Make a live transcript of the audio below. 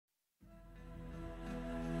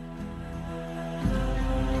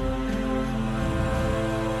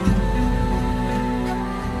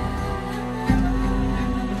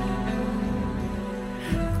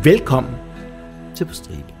Velkommen til På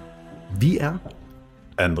Stribe. Vi er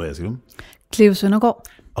Andreas Ilum, Cleo Søndergaard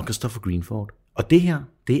og Christopher Greenford. Og det her,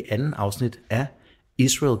 det er anden afsnit af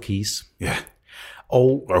Israel Keys. Ja,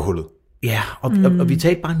 og røvhullet. Ja, og vi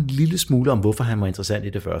talte bare en lille smule om, hvorfor han var interessant i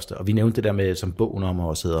det første. Og vi nævnte det der med, som bogen om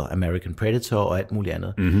også hedder American Predator og alt muligt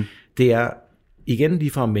andet. Mm-hmm. Det er, igen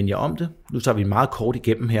lige for at minde jer om det, nu tager vi meget kort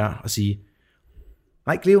igennem her og sige,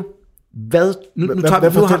 nej Cleo,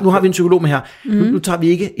 nu har vi en psykolog med her. Nu tager vi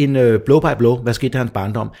ikke en blow by blow, hvad skete der hans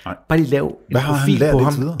barndom. Nej. Bare lige lav en profil på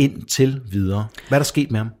ham indtil videre. Hvad er der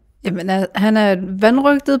sket med ham? Jamen, han er et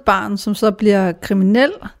vanrygtet barn, som så bliver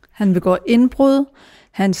kriminel. Han begår indbrud,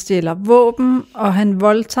 han stjæler våben, og han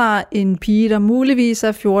voldtager en pige, der muligvis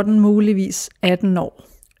er 14, muligvis 18 år.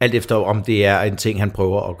 Alt efter om det er en ting, han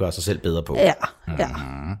prøver at gøre sig selv bedre på. Ja.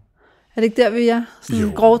 Er det ikke der, vi er? Sådan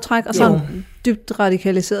en grov træk, og sådan dybt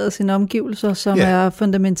radikaliseret sine omgivelser, som er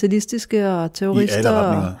fundamentalistiske og terrorister. I alle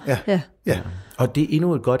retninger. Ja. Og det er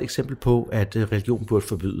endnu et godt eksempel på, at religion burde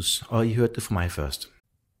forbydes. Og I hørte det fra mig først.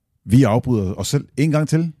 Vi afbryder os selv en gang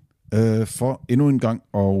til, for endnu en gang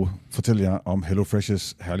at fortælle jer om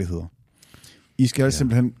HelloFresh's herligheder. I skal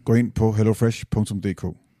simpelthen gå ind på hellofresh.dk,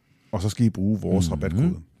 og så skal I bruge vores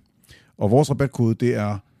rabatkode. Og vores rabatkode, det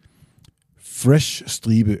er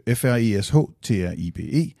FRESH-stribe,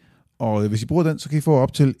 FRESH-TRIBE, og hvis I bruger den, så kan I få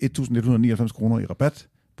op til 1.199 kroner i rabat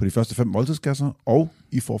på de første 5 måltidskasser, og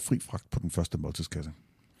I får fri fragt på den første måltidskasse.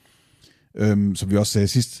 Som vi også sagde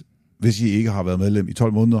sidst, hvis I ikke har været medlem i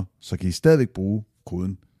 12 måneder, så kan I stadigvæk bruge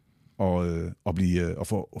koden og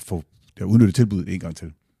få udnyttet tilbuddet en gang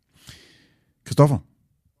til. Christoffer,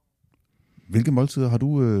 hvilke måltider har du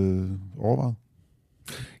overvejet?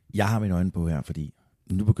 Jeg har mine øjne på her, fordi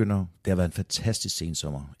nu begynder, det har været en fantastisk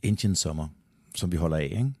sensommer, Indian sommer, som vi holder af,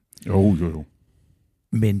 ikke? Jo.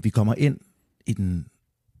 Men vi kommer ind i den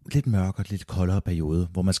lidt mørkere, lidt koldere periode,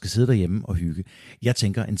 hvor man skal sidde derhjemme og hygge. Jeg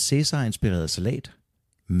tænker, en Cæsar-inspireret salat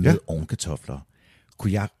med ovenkartofler,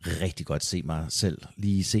 kunne jeg rigtig godt se mig selv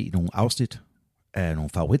lige se nogle afsnit af nogle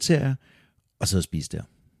favoritserier, og sidde og spise der.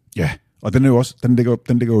 Ja, og den er jo også, den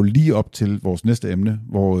ligger jo lige op til vores næste emne,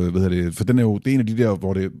 hvor, for den er jo, det er en af de der,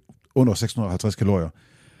 hvor det er under 650 kalorier.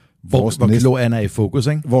 Hvor kalorierne er i fokus,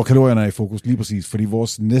 ikke? Hvor kalorierne er i fokus, lige præcis, fordi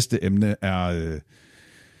vores næste emne er,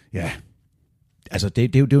 altså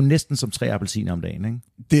det er jo næsten som 3 appelsiner om dagen, ikke?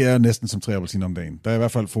 Det er næsten som 3 appelsiner om dagen. Der er i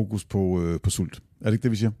hvert fald fokus på sult. Er det ikke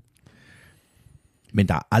det, vi siger? Men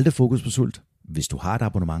der er aldrig fokus på sult, hvis du har et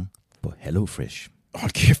abonnement på HelloFresh.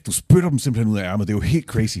 Hold kæft, du spytter dem simpelthen ud af ærmet. Det er jo helt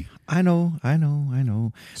crazy. I know.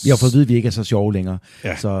 Vi har fået at vide, at vi ikke er så sjove længere,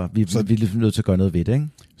 så vi er nødt til at gøre noget ved det, ikke?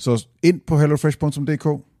 Så ind på hellofresh.dk,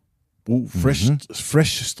 brug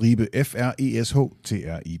fresh-stribe,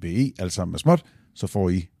 FRESH-TRIBE, alt sammen med småt, så får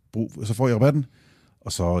I rabatten,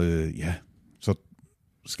 og så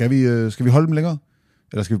skal vi holde dem længere,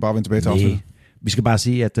 eller skal vi bare vende tilbage til afsnittet? Vi skal bare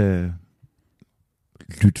sige, at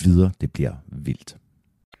lyt videre, det bliver vildt.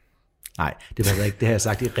 Nej, det var ikke. Det har jeg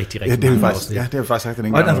sagt i rigtig det har vi faktisk sagt.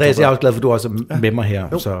 Og Andreas, jeg er også glad for, at du også er med mig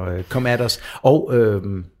her, så kom at os. Og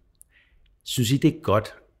synes I, det er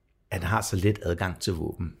godt, at han har så let adgang til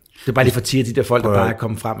våben? Det er bare lige for tige de der folk, der bare er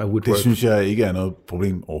kommet frem af woodwork. Det synes jeg ikke er noget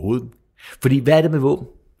problem overhovedet. Fordi hvad er det med våben?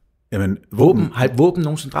 Jamen, har våben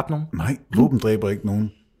nogensinde dræbt nogen? Nej, våben dræber ikke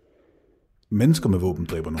nogen. Mennesker med våben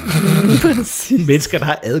dræber nogen. Mennesker, der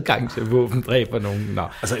har adgang til våben, dræber nogen. Nå.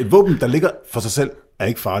 Altså et våben, der ligger for sig selv, er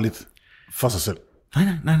ikke farligt for sig selv. Nej.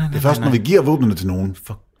 Det er først, når vi giver våbnene til nogen.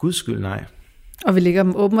 For guds skyld, nej. Og vi lægger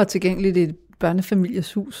dem åbent og tilgængeligt i et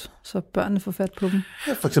børnefamilies hus, så børnene får fat på dem.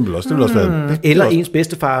 Ja, for eksempel også. Det vil også være... Eller ens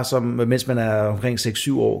bedstefar, som mens man er omkring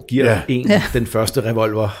 6-7 år, giver den første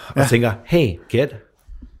revolver og tænker, hey, kært,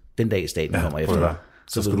 den dag staten kommer efter dig,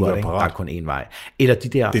 så skal du have bare kun én vej. Eller de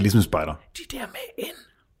der... Det er ligesom en spejder. De der med en...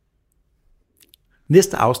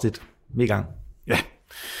 Næste afsnit, vi er i gang. Ja.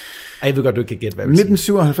 Jeg ved godt, du ikke kan gætte, hvad jeg vil sige.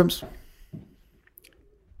 1997.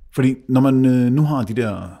 Fordi når man nu har de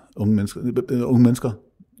der unge mennesker,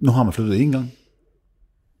 nu har man flyttet en gang.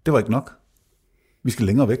 Det var ikke nok. Vi skal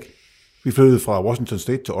længere væk. Vi flyttede fra Washington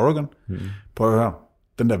State til Oregon. Prøv at høre,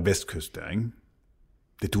 den der vestkyst der, ikke?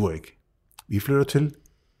 Det dur ikke. Vi flytter til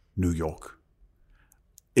New York.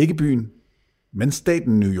 Ikke byen, men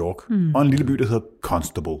staten New York. Og en lille by, der hedder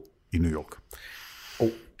Constable i New York. Og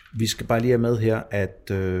vi skal bare lige have med her, at,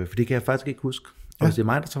 for det kan jeg faktisk ikke huske. Og hvis det er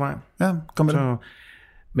mig, der tager vej. Ja, kom med det.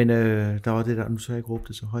 Men der var det der, nu så jeg ikke råbte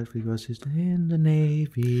det så højt, fordi vi var sidst, in the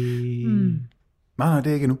Navy. Nej, det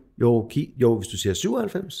er ikke endnu. Jo, hvis du siger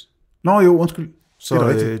 97. Nå jo, undskyld. Så det er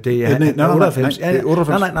rigtigt. Det er 98. Nej, det er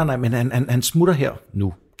 98. Nej, men han smutter her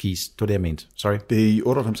nu, Keys. Det var det, jeg mente. Sorry. Det er i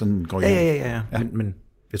 98, den går ja. Men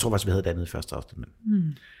Jeg tror faktisk, vi havde det andet i første afsnit,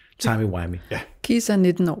 men timey-wimey. Ja. Keith er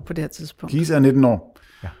 19 år på det her tidspunkt. Keith er 19 år,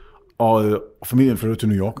 Ja. og familien flytter til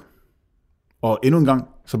New York. Og endnu en gang,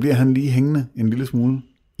 så bliver han lige hængende en lille smule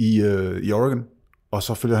i Oregon, og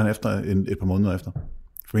så følger han efter et par måneder efter.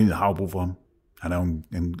 Familien har jo brug for ham. Han er jo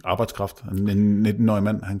en arbejdskraft, en 19-årig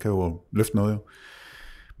mand, han kan jo løfte noget jo.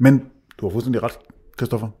 Men du har fuldstændig ret,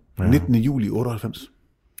 Christoffer. 19. juli 98,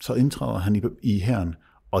 så indtræder han i hæren,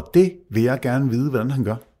 og det vil jeg gerne vide, hvordan han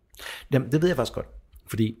gør. Jamen, det ved jeg faktisk godt.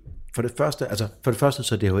 Fordi for det første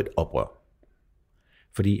så er det jo et oprør.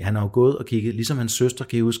 Fordi han har jo gået og kigget, ligesom hans søster,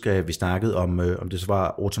 kan I huske, at vi snakkede om det så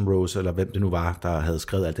var Autumn Rose, eller hvem det nu var, der havde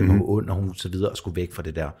skrevet alt det, var ond, og hun så videre, og skulle væk fra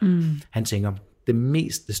det der. Han tænker,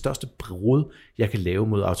 det største brud, jeg kan lave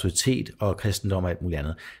mod autoritet og kristendom og alt muligt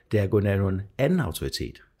andet, det er at gå ned af en anden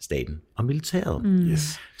autoritet, staten og militæret.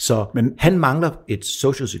 Yes. Så han mangler et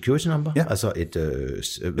social security number, altså et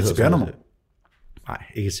CPR-nummer. Nej,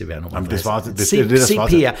 ikke et CPR-nummer. Jamen, det svarer til,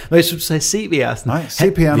 CPR. Når jeg sagde CVR, sådan, nej,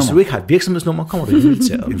 CPR-nummer. Hvis du ikke har et virksomhedsnummer, kommer du i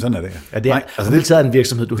militæret. Jamen, sådan er det. Ja, det er, altså, militæret er en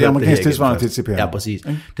virksomhed, du det er hørte amerikansk tilsvarende til et CPR. Ja, præcis.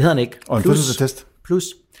 Det havde han ikke. Og en fødselsattest. Plus,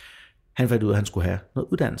 han fandt ud af, at han skulle have noget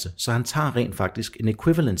uddannelse. Så han tager rent faktisk en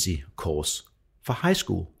equivalency course for high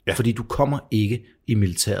school. Ja. Fordi du kommer ikke i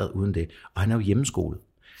militæret uden det. Og han er jo hjemmeskolet.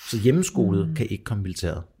 Så hjemmeskolet kan ikke komme i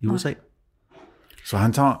militæret i USA. Så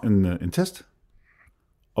han tager en test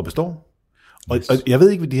og består. Og jeg ved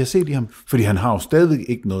ikke, hvad de har set i ham, fordi han har jo stadigvæk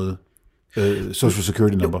ikke noget social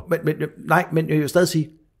security number. Men jeg vil stadig sige,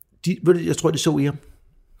 jeg tror, de så i ham.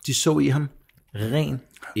 De så i ham ren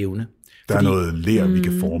evne. Der er noget ler, vi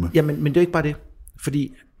kan forme. Ja, men det er ikke bare det.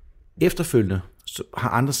 Fordi efterfølgende har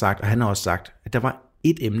andre sagt, og han har også sagt, at der var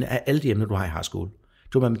et emne af alle de emner, du har i high school.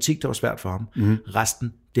 Det var matematik, der var svært for ham.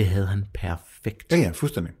 Resten, det havde han perfekt. Ja,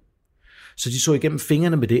 fuldstændig. Så de så igennem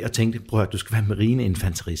fingrene med det og tænkte, prøv at høre, du skal være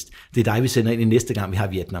marineinfanterist. Det er dig, vi sender ind i næste gang, vi har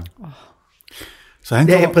Vietnam. Så han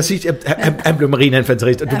ja, præcis. Han blev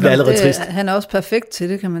marineinfanterist, og du blev allerede trist. Han er også perfekt til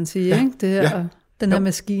det, kan man sige. Ja. Ikke? Det her, den her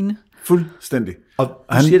maskine. Fuldstændig. Og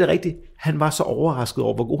du siger det rigtigt. Han var så overrasket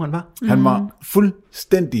over, hvor god han var. Han var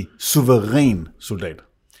fuldstændig suveræn soldat.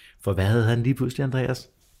 For hvad havde han lige pludselig, Andreas?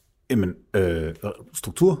 Jamen,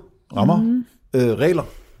 struktur, rammer, regler.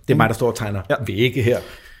 Det er mig, der står og tegner vægge her.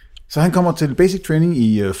 Så han kommer til basic training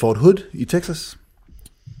i Fort Hood i Texas,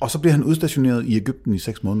 og så bliver han udstationeret i Egypten i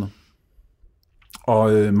 6 måneder.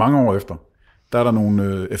 Og mange år efter, der er der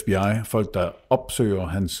nogle FBI-folk, der opsøger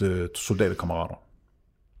hans soldaterkammerater.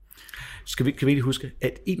 Kan vi lige huske,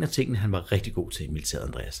 at en af tingene, han var rigtig god til i militæret,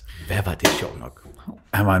 Andreas. Hvad var det sjovt nok?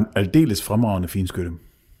 Han var en aldeles fremragende finskytte.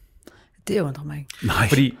 Det undrer mig ikke. Nej.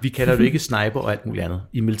 Fordi vi kalder det ikke sniper og alt muligt andet.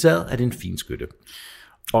 I militæret er det en finskytte.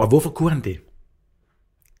 Og hvorfor kunne han det?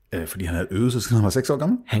 Fordi han havde øvet sig, siden han var 6 år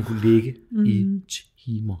gammel. Han kunne ligge i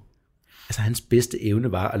timer. Altså hans bedste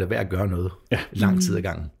evne var at lade være at gøre noget lang tid ad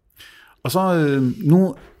gangen. Og så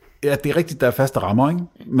nu, ja, det er rigtigt, der er faste rammer, ikke?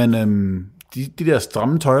 Men de der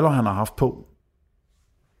stramme tøjler, han har haft på,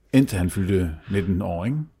 indtil han fyldte 19 år,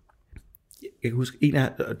 ikke? Jeg kan huske,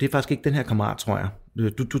 det er faktisk ikke den her kammerat, tror jeg.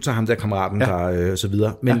 Du tager ham der kammeraten, der så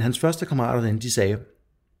videre. Men hans første kammerater, de sagde,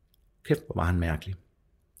 kæft, hvor var han mærkelig.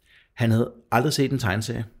 Han havde aldrig set en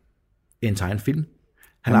tegneserie, en tegnefilm.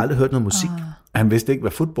 Han havde aldrig hørt noget musik. Han vidste ikke,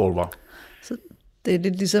 hvad fodbold var. Så det er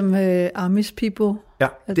lidt ligesom Amish people. Ja,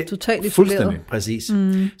 det er totalt fuldstændig. Præcis.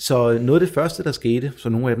 Så noget af det første, der skete, så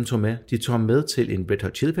nogle af dem tog med, de tog ham med til en Red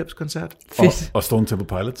Hot Chili Peppers koncert. Og Stone Temple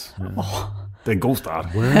Pilots. Det er en god start.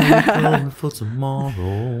 For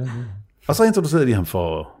tomorrow. Og så introducerede de ham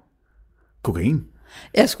for kokain.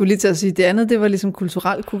 Jeg skulle lige til at sige, det andet, det var ligesom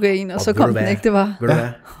kulturel kokain, og så kom den ikke, det var... Ved du hvad?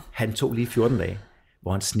 Han tog lige 14 dage,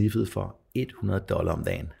 hvor han sniffede for $100 om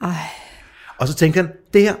dagen. Ej. Og så tænkte han,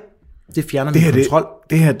 det her, det fjerner min kontrol.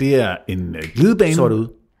 Det her, det er en glidebane. Så var det ud.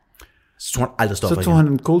 Så tog han aldrig stoffer igen. Så tog han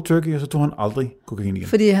en cold turkey, og så tog han aldrig kokain igen.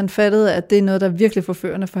 Fordi han fattede, at det er noget, der er virkelig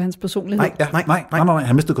forførende for hans personlighed. Nej.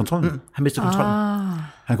 Han mistede kontrollen. Han mistede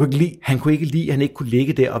kontrollen. Han kunne ikke lide, at han ikke kunne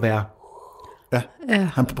ligge der og være... Ja.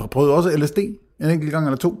 Han prøvede også LSD en enkelt gang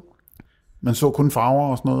eller 2. Man så kun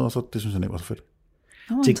farver og sådan noget, og så det synes han ikke var så fedt.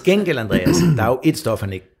 Til gengæld, Andreas, der er jo et stof,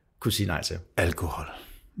 han ikke kunne sige nej til. Alkohol.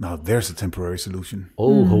 Now there's a temporary solution.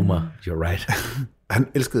 Homer, you're right. Han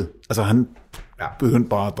elskede, altså han begyndte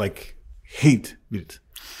bare at drikke helt vildt.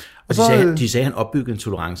 Og de sagde, at han opbyggede en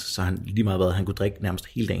tolerance, så han lige meget hvad, han kunne drikke nærmest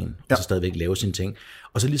hele dagen, og så stadigvæk lave sine ting.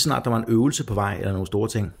 Og så lige snart der var en øvelse på vej, eller nogle store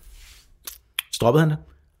ting, stoppede han det,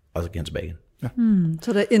 og så gik han tilbage igen. Ja.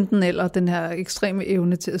 Så det er enten eller den her ekstreme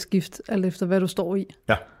evne til at skifte, alt efter hvad du står i.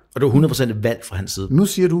 Ja. Og det var 100% valg fra hans side. Nu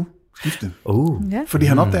siger du skifte. Fordi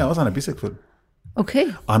han opdager også, at han er biseksuel. Okay.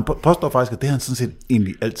 Og han påstår faktisk, at det har han sådan set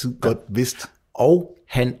egentlig altid godt vidst. Og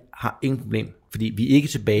han har ingen problem, fordi vi er ikke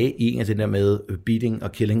tilbage i en af det der med beating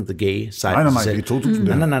og killing the gay side. Nej, det er 2000.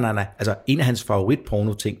 Nej. Altså, en af hans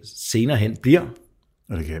favoritporno-ting senere hen bliver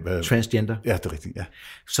det kan være transgender. Ja, det er rigtigt, ja.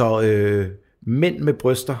 Så mænd med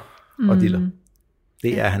bryster og diller,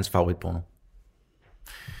 det er hans favoritporno.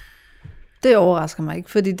 Det overrasker mig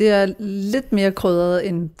ikke, fordi det er lidt mere krydret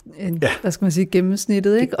end hvad skal man sige,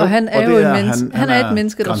 gennemsnittet, ikke? Og han er jo han er et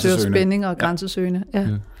menneske, der søger spænding og grænsesøgende. Ja.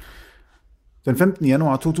 Den 15.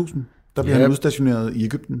 januar 2000, der bliver han udstationeret i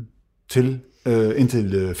Ægypten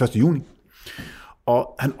indtil 1. juni.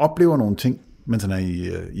 Og han oplever nogle ting, mens han er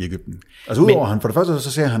i Ægypten. Altså udover han for det første,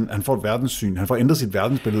 så ser han får et verdenssyn. Han får ændret sit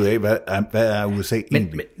verdensbillede af, hvad er USA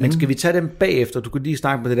egentlig. Men skal vi tage dem bagefter? Du kunne lige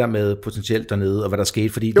snakke med det der med potentielt dernede, og hvad der skete.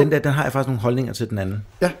 Fordi den har jeg faktisk nogle holdninger til den anden.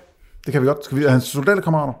 Ja, det kan vi godt. Skal vi have hans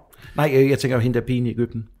soldaterkammerater? Nej, jeg tænker jo hende der pigen i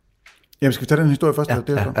Ægypten. Jamen, skal vi tage den historie først?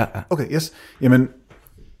 Ja. Okay, yes. Jamen,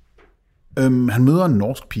 han møder en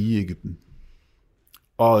norsk pige i Ægypten.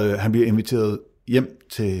 Og han bliver inviteret hjem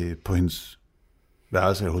på hendes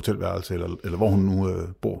værelse, eller hotelværelse, eller hvor hun nu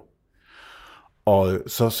bor. Og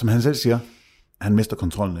så, som han selv siger, han mister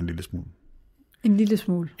kontrollen en lille smule. En lille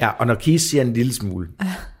smule. Ja, og når Keith siger en lille smule.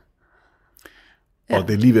 Og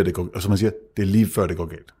det er lige ved, det går, og som man siger, det er lige før det går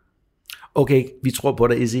galt. Okay, vi tror på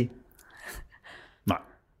dig, Izzy. Nej,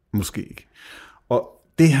 måske ikke. Og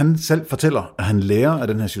det han selv fortæller, at han lærer af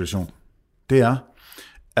den her situation, det er,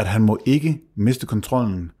 at han må ikke miste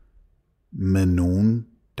kontrollen med nogen,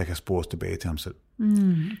 der kan spores tilbage til ham selv.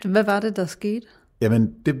 Hvad var det, der skete?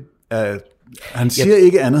 Jamen, det er... Han siger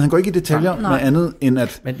ikke andet. Han går ikke i detaljer med andet, end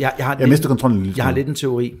at jeg mister kontrollen. Jeg har lidt en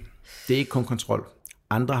teori. Det er ikke kun kontrol.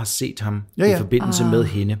 Andre har set ham i forbindelse med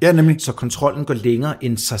hende. Ja, nemlig. Så kontrollen går længere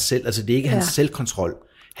end sig selv. Altså, det er ikke hans selvkontrol.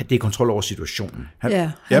 Det er kontrol over situationen.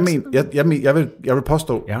 Jeg vil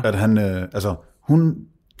påstå, at han...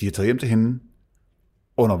 de har taget hjem til hende.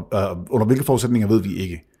 Under hvilke forudsætninger ved vi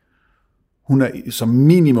ikke. Hun er som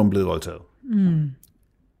minimum blevet voldtaget.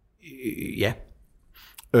 Ja.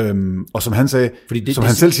 Og som han sagde, som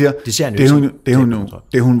han selv siger, det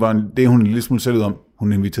er hun en lille smule selv ud om.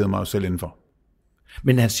 Hun inviterede mig selv indenfor.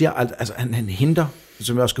 Men han siger, altså han henter,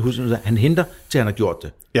 som jeg også skal huske, han henter til han har gjort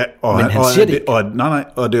det. Ja, men han siger det.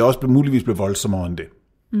 Og det er også muligvis blevet voldsommere end det.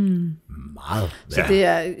 Meget. Så det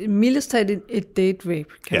er mildest talt et date rape,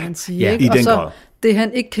 kan man sige. Ja, ikke? i den grad. Det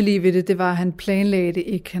han ikke kan lide ved det, det var, at han planlagde det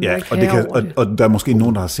ikke. Han og der er måske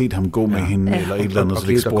nogen, der har set ham gå med hende, eller et eller andet, så det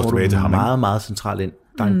ikke spores tilbage til ham. Meget, meget centralt ind.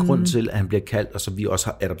 Der er en grund til, at han bliver kaldt, og som vi også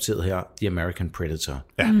har adopteret her, The American Predator.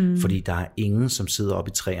 Ja. Fordi der er ingen, som sidder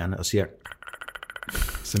oppe i træerne og siger,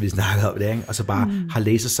 som vi snakker om det, ikke? Og så bare har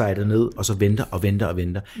lasersightet ned, og så venter og venter og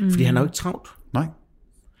venter. Fordi han er jo ikke travlt. Nej.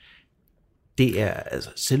 Det er,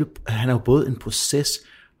 altså, han er jo både en proces,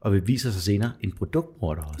 og vil vise sig senere en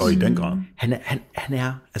produktmorder også. Og i den grad.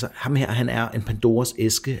 Han er en Pandoras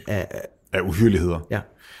æske af uhyrligheder. Ja.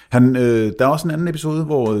 Der er også en anden episode,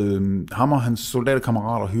 hvor ham og hans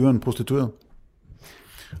soldaterkammerater hyrer en prostitueret.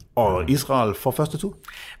 Og Israel får første tur.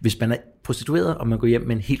 Hvis man er prostitueret, og man går hjem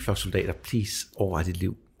med en helt flok soldater, please, over dit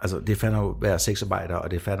liv. Altså, det er fandme at være sexarbejder,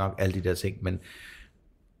 og det er fandme nok alle de der ting, men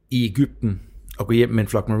i Egypten, at gå hjem med en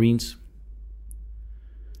flok marines.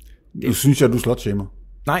 Nu synes jeg, du slutshamer.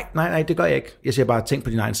 Nej, det gør jeg ikke. Jeg siger bare, tænk på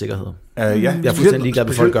din egen sikkerhed. Jeg er fuldstændig ligeglad,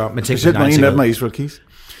 hvad folk gør, men tænk på din egen sikkerhed. Specielt når en af dem er Israel Keith.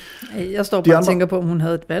 Jeg står bare og tænker på, om hun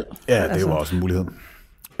havde et valg. Ja, det var også en mulighed.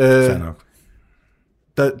 Nok.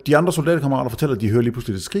 De andre soldaterkammerater fortæller, at de hører lige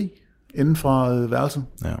pludselig et skrig inden fra værelset.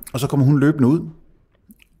 Ja. Og så kommer hun løbende ud,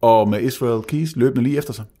 og med Israel Keith løbende lige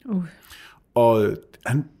efter sig. Og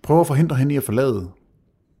han prøver at forhindre hende i at forlade,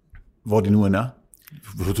 hvor de nu end er.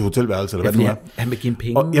 Hotelværelse, eller hvad det nu er. Han vil give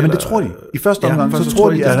penge. Jamen det tror de. I første omgang, så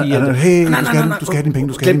tror de, at hey, du skal have dine penge,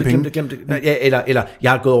 du skal have dine penge. Glem det. Eller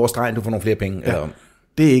jeg har gået over stregen, du får nogle flere penge. Ja.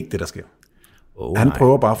 Det er ikke det, der sker. Han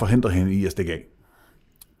prøver bare at forhindre hende i at stikke af.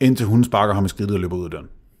 Indtil hun sparker ham i skridtet og løber ud af døren.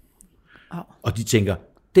 Og de tænker,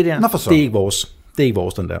 det der, det er ikke vores. Det er ikke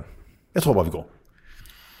vores, den der. Jeg tror bare, vi går.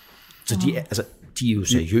 Så de er jo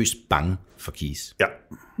seriøst bange for Keith. Ja.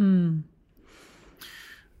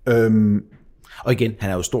 Og igen, han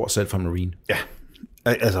er jo stor selv for Marine. Ja.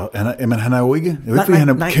 Altså, han er jo ikke... Jeg ved ikke, fordi han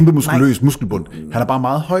er kæmpe muskuløs muskelbund. Han er bare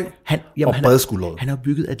meget høj og bredskuldret. Han er jo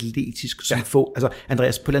bygget atletisk som få. Altså,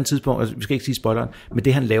 Andreas, på et eller andet tidspunkt, altså, vi skal ikke sige spoileren, men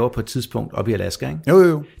det han laver på et tidspunkt oppe i Alaska, ikke?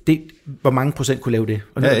 Jo. Hvor mange procent kunne lave det?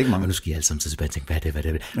 Og nu, ikke mange. Og nu skal I alle sammen tilbage og tænke, hvad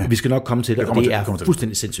er det? Ja. Vi skal nok komme til det, og det er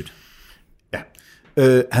fuldstændig sindssygt.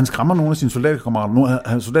 Ja. Han skræmmer nogle af sine soldaterkammerater. Nogle af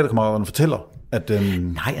hans soldaterkammeraterne fortæller, at...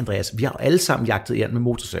 Nej, Andreas, vi har alle sammen jagtet jern med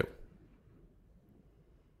motorsav.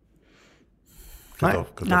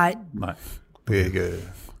 Nej. Det er ikke...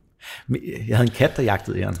 Jeg havde en kat, der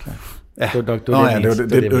jagtede jern. Ja. Det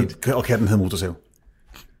var og katten hed Motorsav.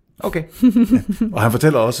 Okay. Og han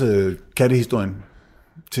fortæller også kattehistorien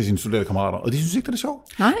til sine studerende kammerater, og de synes ikke, det er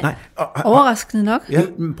sjovt. Nej. Overraskende nok. Ja.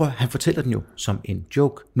 Han fortæller den jo som en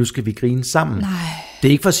joke. Nu skal vi grine sammen. Nej. Det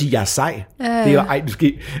er ikke for at sige, at jeg er sej. Det er jo, ej, du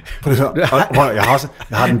skal... Jeg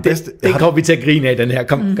har den bedste... Den kommer vi til at grine af, den her.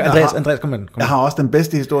 Kom, Andreas, kom med. Jeg har også den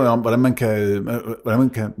bedste historie om, hvordan man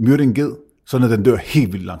kan myrde en ged, sådan at den dør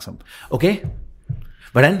helt vildt langsomt. Okay.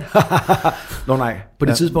 Hvordan? Nå nej. På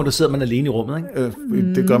det tidspunkt, der sidder man alene i rummet,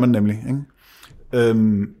 ikke? Det gør man nemlig,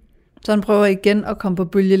 ikke? Så han prøver igen at komme på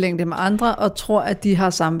bølgelængde med andre, og tror, at de har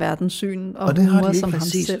samme verdenssyn og det har humor de som ham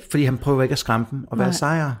Præcis, selv. fordi han prøver ikke at skræmme dem og være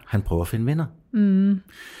sejre. Han prøver at finde venner.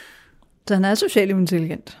 Så han er socialt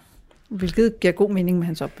intelligent, hvilket giver god mening med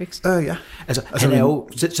hans opvækst. Ja. Altså han er jo,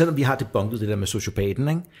 selvom vi har debunket det der med sociopaten,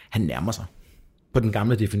 ikke? Han nærmer sig på den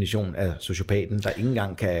gamle definition af sociopaten, der ikke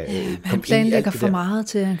engang kan Han planlægger for meget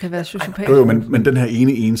til, at han kan være sociopat. Jo, men den her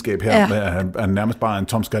ene egenskab her, med, at han er nærmest bare en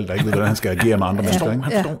tom skal, der ikke ved, hvordan han skal agere med andre mennesker. Ikke?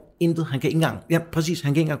 Han forstår intet. Han kan ikke engang, han kan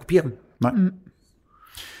ikke engang kopiere dem. Nej.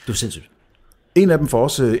 Det er sindssygt. En af dem får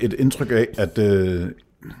også et indtryk af, at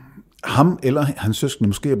ham eller hans søskende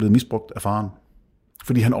måske er blevet misbrugt af faren.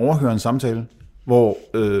 Fordi han overhører en samtale, hvor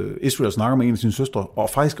Israel snakker med en af sine søstre, og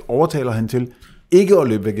faktisk overtaler han til ikke at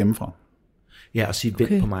løbe væk hjemmefra. Ja, og sige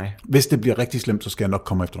vent på mig. Hvis det bliver rigtig slemt, så skal jeg nok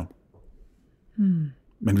komme efter dig.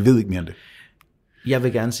 Men vi ved ikke mere end det. Jeg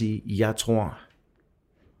vil gerne sige, jeg tror,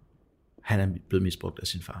 han er blevet misbrugt af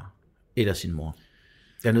sin far. Eller sin mor.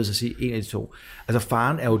 Jeg er nødt til at sige en af de to. Altså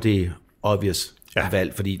faren er jo det obvious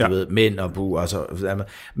valg, fordi du ved, mænd og bu, og så,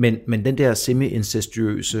 men den der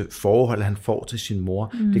semi-incestuøse forhold, han får til sin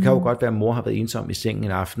mor, det kan jo godt være, at mor har været ensom i sengen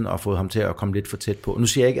en aften, og fået ham til at komme lidt for tæt på. Nu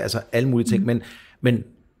siger jeg ikke altså alle mulige ting, men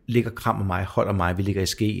ligger krammer mig, holder mig, vi ligger i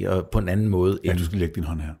ske, og på en anden måde. Ja, du skal lægge din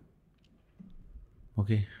hånd her.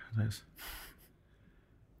 Okay, Andreas.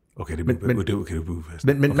 Okay, det kan du blive fast.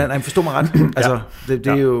 Men man forstår mig ret. Altså, det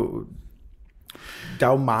er jo... Der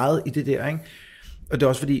er jo meget i det der, ikke? Og det er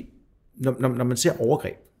også fordi, når man ser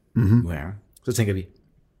overgreb, så tænker vi,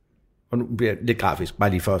 og nu bliver det lidt grafisk, bare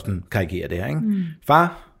lige for at sådan karikere det her, ikke?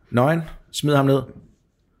 Far, nøgen, smider ham ned,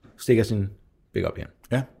 stikker sin big op her.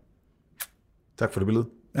 Ja. Tak for det billede.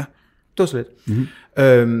 Ja. Det var så lidt.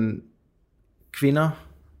 Kvinder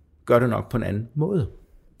gør det nok på en anden måde.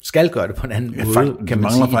 Skal gøre det på en anden måde, kan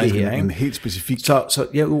man sige det her. En helt specifik... Så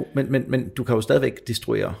ja, men du kan jo stadigvæk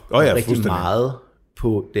destruere rigtig meget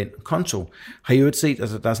på den konto. Har I jo set,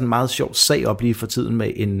 altså der er sådan en meget sjov sag op lige for tiden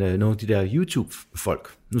med nogle af de der YouTube-folk.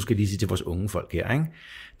 Nu skal jeg lige sige til vores unge folk her, ikke?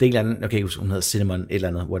 Det er en eller anden, okay, hun hedder Cinnamon, eller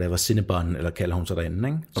andet, whatever, Cinnabon, eller kalder hun sig derinde,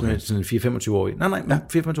 ikke? Okay. Sådan en 4-25-årig,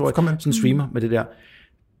 4-25-årig, sådan en streamer med det der.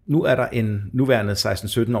 Nu er der en nuværende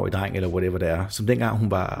 16-17-årig dreng, eller whatever det er, som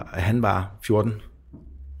dengang han var 14,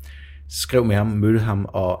 skrev med ham, mødte ham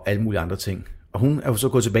og alle mulige andre ting. Og hun er jo så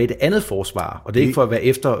gået tilbage i det andet forsvar, og det er ikke for at være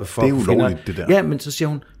efter for det er ulovligt, det der. Ja, men så siger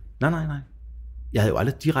hun, nej. Jeg havde jo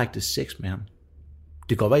aldrig direkte sex med ham.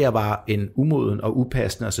 Det kan godt være, at jeg var en umoden og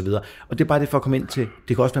upassende osv. Og det er bare det for at komme ind til,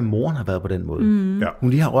 det kan også være, at moren har været på den måde. Ja. Hun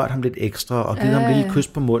lige har rørt ham lidt ekstra, og givet ham et lille kys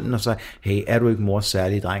på munden, og så, hey, er du ikke mors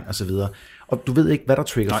særlige dreng, og så videre. Og du ved ikke, hvad der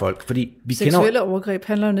trigger folk, fordi vi seksuelle overgreb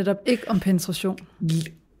handler jo netop ikke om penetration.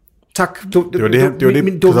 Tak. Det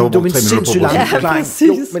var min sindssygt lange forklaring.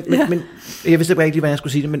 Men jeg vidste ikke lige, hvad jeg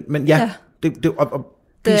skulle sige det, men ja.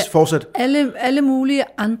 Fortsæt. Alle mulige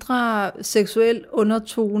andre seksuel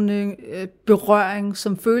undertoning, berøring,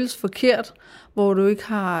 som føles forkert, hvor du ikke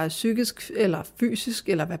har psykisk eller fysisk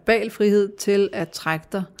eller verbal frihed til at trække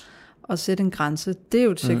dig og sætte en grænse, det er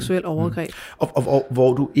jo et seksuelt overgreb. Og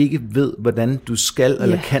hvor du ikke ved, hvordan du skal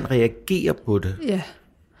eller kan reagere på det. Ja,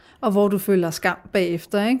 og hvor du føler skam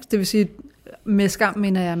bagefter, ikke? Det vil sige, med skam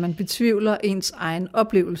mener jeg, at man betvivler ens egen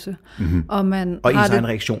oplevelse. Og ens egen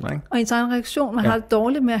reaktioner, ikke? Og ens egen reaktion. Man har det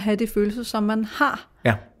dårligt med at have de følelser, som man har.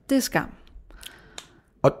 Ja. Det er skam.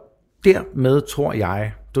 Og dermed tror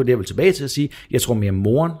jeg, det var det, jeg vil tilbage til at sige, jeg tror mere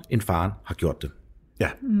moren end faren har gjort det. Ja,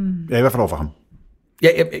 ja i hvert fald over for ham.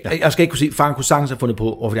 Jeg skal ikke kunne sige, at faren kunne sagtens have fundet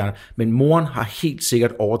på over for de andre, men moren har helt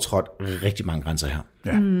sikkert overtrådt rigtig mange grænser her.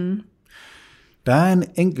 Ja. Der er en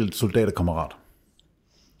enkelt soldaterkammerat,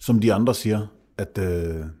 som de andre siger, at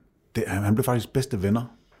han blev faktisk bedste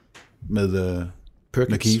venner med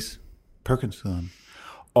Keys. Perkins hedder han.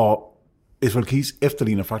 Og Israel Keys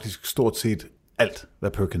efterligner faktisk stort set alt,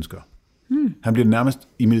 hvad Perkins gør. Han bliver nærmest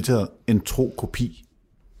i militæret en tro kopi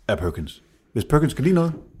af Perkins. Hvis Perkins kan lide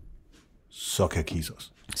noget, så kan Keys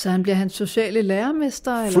også. Så han bliver hans sociale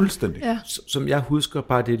lærermester? Eller? Fuldstændig. Ja. Som jeg husker,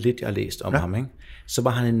 bare det lidt, jeg har læst om ham, ikke? Så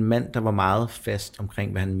var han en mand, der var meget fast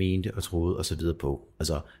omkring, hvad han mente og troede og så videre på.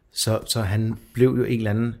 Altså, så han blev jo en eller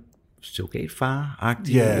anden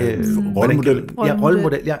surrogatfar-agtig. Ja, rollemodel.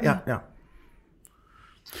 Rollemodel, ja.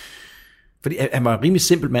 Fordi han var en rimelig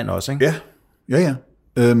simpel mand også, ikke? Ja.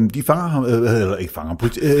 De fanger ham, eller ikke fanger ham,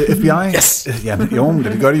 FBI. Yes! Ja, men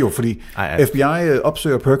det gør de jo, fordi FBI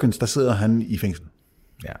opsøger Perkins, der sidder han i fængsel.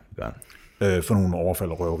 Ja, det gør han. For nogle overfald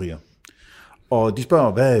og røverier. Og de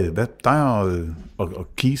spørger, hvad dig og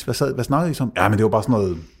Keys, hvad snakkede I som? Ja, men det var bare sådan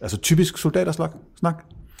noget, altså typisk soldatersnak.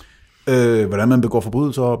 Hvordan man begår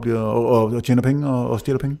forbrydelser og tjener penge og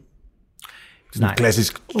stjæler penge. Sådan Nej.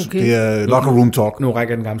 Klassisk, Okay. det er locker room talk. Nu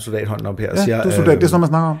rækker den gamle soldat hånden op her og Ja, siger... du er soldat, det er sådan, man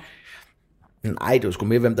snakker om. Nej, det var sgu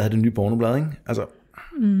mere, hvem der havde det nye pornoblad, ikke? Altså,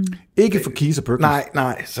 Ikke for Keys og Perkins.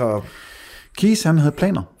 nej, så... Keys, han havde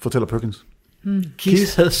planer, fortæller Perkins.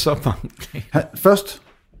 Keys havde så mange. Først,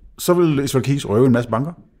 så ville Israel Keys røve en masse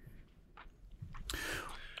banker.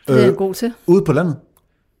 Det er jeg god til. Ude på landet.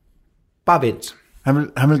 Bare vent.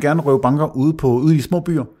 Han vil gerne røve banker ude i de små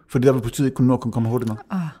byer, fordi der vil politiet ikke kunne komme hurtigt nok.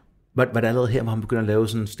 Var det allerede her, hvor han begyndte at lave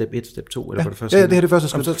sådan step 1, step 2, eller var det første? Ja, det her er det første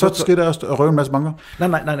skridt. Første skridt er at røve en masse banker.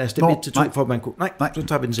 Nej, step 1 til 2, for at man kunne... Nej, så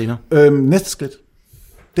tager vi den senere. Næste skridt,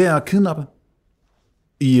 det er at kidnappe.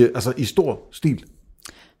 I stor stil.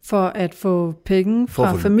 For at få penge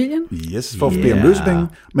fra familien. Yes, for at bede om løsepenge.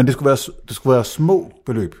 Men det skulle være små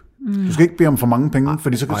beløb. Du skal ikke bede om for mange penge,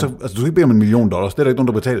 fordi du skal ikke bede om $1 million. Det er der ikke nogen,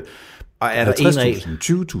 der betaler. Og er der en regel?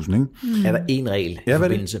 20.000, ikke? Er der en regel i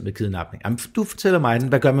forbindelse med kidnapning? Jamen, du fortæller mig den.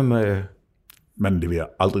 Hvad gør man med... Man leverer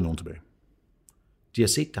aldrig nogen tilbage. De har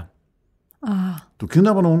set dig. Du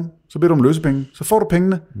kidnapper nogen, så beder du om løsepenge, så får du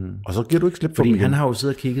pengene, og så giver du ikke slip for Fordi dem igen. han har jo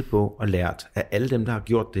siddet og kigget på og lært, at alle dem, der har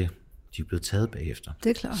gjort det, de er blevet taget bagefter. Det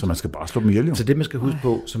er klart. Så man skal bare slå dem ihjel, jo. Så det, man skal huske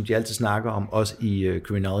på, som de altid snakker om, også i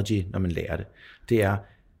criminology, når man lærer det, det er,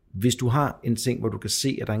 hvis du har en ting, hvor du kan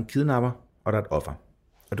se, at der er en kidnapper, og der er et offer,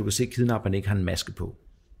 og du kan se, at kidnapperen ikke har en maske på,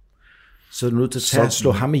 så er du nødt til at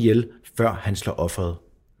slå ham ihjel, før han slår offeret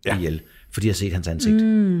ihjel, fordi jeg har set hans ansigt.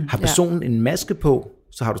 Har personen en maske på,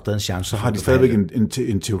 så har du stadig en chance. Så har de stadigvæk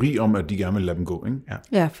en teori om, at de gerne vil lade dem gå, ikke?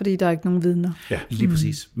 Ja, fordi der er ikke nogen vidner. Ja. Lige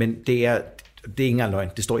præcis. Men det er ikke engang løgn.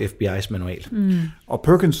 Det står i FBI's manual. Og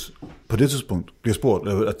Perkins på det tidspunkt bliver spurgt,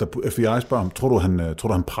 at FBI spørger ham, tror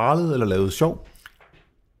du han pralede eller lavede sjov?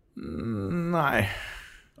 Nej.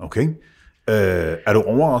 Okay. Er du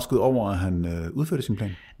overrasket over, at han udførte sin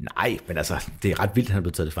plan? Nej, men altså, det er ret vildt, at han er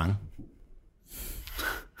blevet taget til fange.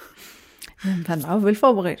 Jamen, han var jo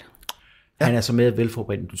velforberedt. Ja. Han er så mere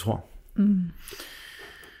velforberedt, end du tror.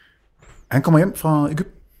 Han kommer hjem fra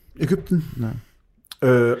Egypten.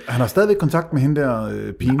 Han har stadigvæk kontakt med hende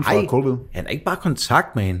der pigen fra Colville. Han har ikke bare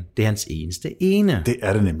kontakt med hende. Det er hans eneste ene. Det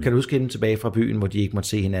er det nemlig. Kan du huske hende tilbage fra byen, hvor de ikke måtte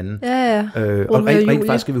se hinanden? Ja. Og rent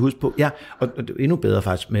faktisk skal vi huske på, og det er endnu bedre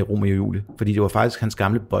faktisk med Romeo og Julie, fordi det var faktisk hans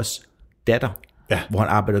gamle boss datter, hvor han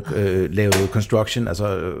arbejdede, lavede construction,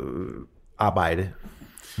 altså arbejde.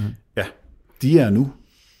 Ja, de er nu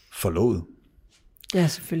forlovet. Ja,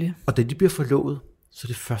 selvfølgelig. Og da de bliver forlovet, så er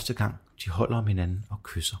det første gang, de holder om hinanden og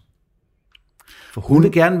kysser. For hun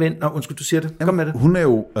vil gerne vende... undskyld, du siger det. Kom med det. Hun er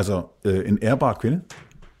jo altså en ærbar kvinde.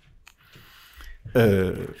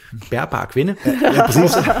 Bærbar kvinde. Ja,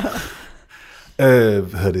 præcis.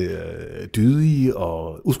 Dydig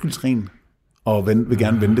og uskyldsren, og vil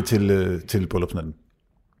gerne vente til bryllupsnatten.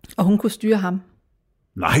 Og hun kunne styre ham.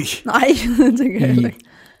 Nej, Det tænker jeg heller ikke.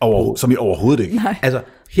 som i overhovedet ikke. Nej. Altså,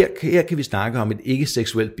 her kan vi snakke om et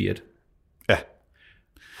ikke-seksuelt beard. Ja.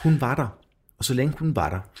 Hun var der, og så længe hun var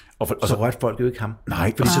der, og så rørte folk jo ikke ham.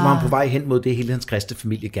 Nej. Fordi så var han på vej hen mod det, hele hans kristne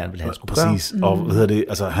familie gerne ville have. Præcis. Og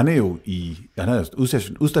altså, han er jo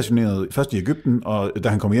udstationeret først i Egypten, og da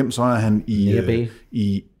han kommer hjem, så er han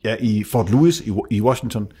i Fort Lewis i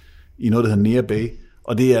Washington, i noget, der hedder Near Bay,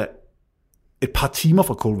 og det er et par timer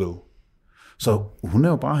fra Colville. Så hun er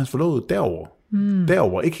jo bare hans forlovede derovre.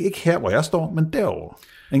 Derovre. Ikke her, hvor jeg står, men derovre.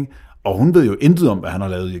 Ikke? Og hun ved jo intet om, hvad han har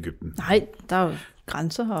lavet i Egypten. Nej, der er jo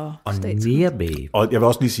grænser og stat. Near Bay. Og jeg vil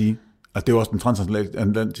også lige sige, at det er jo også den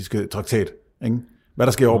transatlantiske traktat. Ikke? Hvad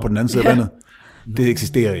der sker over på den anden side af vandet, det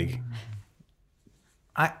eksisterer ikke.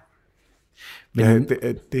 Nej. Men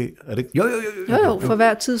er det ikke? Jo, for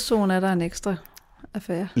hver tidszone er der en ekstra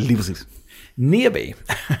affære. Lige præcis. Near Bay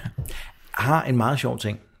har en meget sjov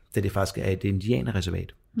ting, da det faktisk er et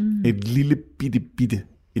indianerreservat. Et lille bitte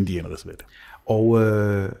indianerreservat. Og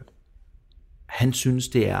han synes,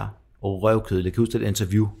 det er røvkedeligt. Jeg kan huske et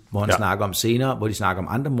interview, hvor han snakker om senere, hvor de snakker om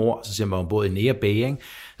andre mord, så siger man både i Near Bay, ikke?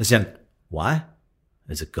 Så siger han, why?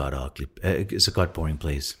 It's a god boring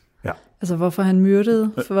place. Ja. Altså, hvorfor han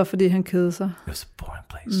myrdede? For var fordi han kedede sig? It's a boring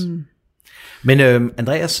place. Men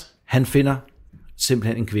Andreas, han finder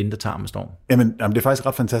simpelthen en kvinde, der tager med storm. Jamen, det er faktisk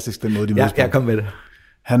ret fantastisk, den måde, de mødes på. Jeg kom med det.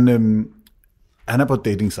 Han er på et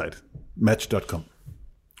dating site, match.com.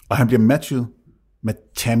 Og han bliver matchet med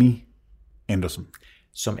Tammy Anderson.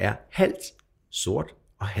 Som er halvt sort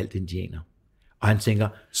og halvt indianer. Og han tænker,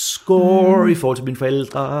 score i forhold til mine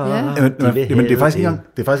forældre. Men det er faktisk ikke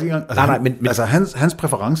engang. Altså, Nej, men altså hans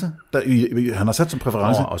præference, han har sat som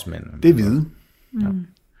præference, også, det er hvide.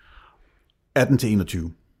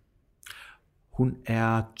 18-21. Hun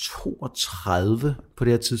er 32 på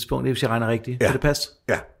det her tidspunkt, hvis jeg regner rigtigt. Kan det passe?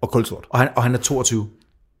 Ja, og kulsort. Og han er 22.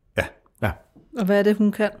 Ja. Og hvad er det,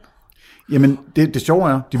 hun kan? Jamen, det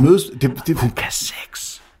sjove er, de mødes... Hun kan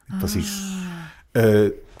sex. Præcis.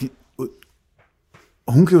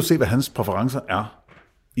 Hun kan jo se, hvad hans præferencer er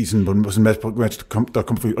i sådan en masse der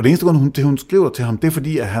kommer forbi. Og det eneste grund, hun skriver til ham, det er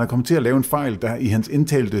fordi, at han er kommet til at lave en fejl der i hans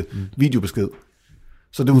indtalte videobesked.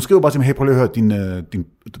 Så hun skriver bare til mig, hey, prøv lige at høre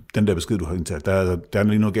den der besked, du har indtalt. Der er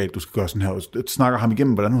lige noget galt, du skal gøre sådan her. Og snakker ham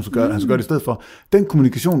igennem, hvordan han skal gøre det i stedet for. Den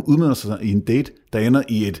kommunikation udmønter sig i en date, der ender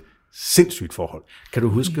i et sindssygt forhold. Kan du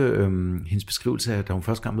huske hendes beskrivelse af, da hun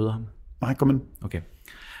første gang møder ham? Nej, kom ind. Okay.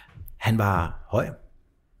 Han var høj,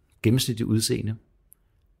 gennemsnitlig udseende,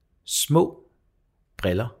 små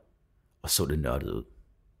briller, og så det nørdet ud.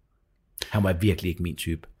 Han var virkelig ikke min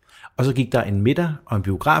type. Og så gik der en middag og en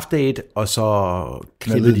biografdate, og så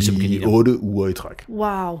klippede de som kaniner. 8 uger i træk.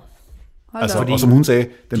 Wow. Altså, og som hun sagde,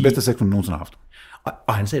 den bedste sex, hun nogensinde har haft.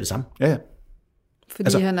 Og han sagde det samme. Ja.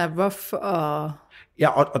 Fordi han er rough og... Ja,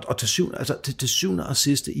 og til syvende og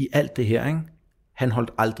sidste i alt det her, ikke? Han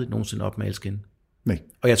holdt aldrig nogensinde op med elsken. Nej.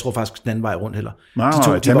 Og jeg tror faktisk den anden vej rundt heller.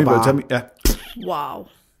 Nej, Tammy, ja. Wow.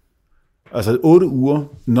 Altså 8 uger,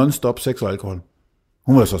 non-stop sex og alkohol.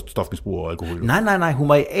 Hun var så stofmisbruger og alkohol. Nej, hun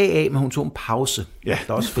var i AA, men hun tog en pause. Ja,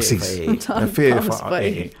 der er også ferie fra AA. Der er ferie fra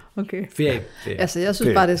AA. Okay. Ferie. Altså, jeg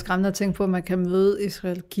synes bare, det er skræmmende at tænke på, at man kan møde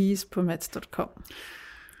Israel Keys på match.com.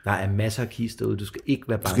 Der er masser af keys derude. Du skal ikke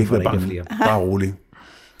være bange for, at der ikke er flere. Bare rolig.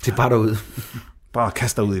 Det er bare derude. Bare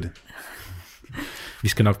kast dig ud i det. Vi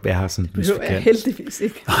skal nok være her sådan, hvis vi kan. Heldigvis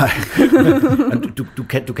ikke. Nej.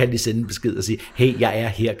 Du kan lige sende en besked og sige, hey, jeg er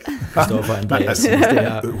her, Christoffer Andreas.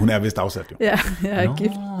 Hun er vist afsat, jo. Ja, jeg er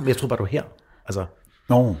gift. Men jeg tror bare, du er her. Altså.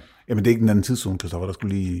 Nå, jamen det er ikke den anden tidszone, Christoffer, der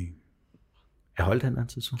skulle lige... Jeg holdt den anden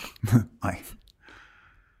tidszone? Nej.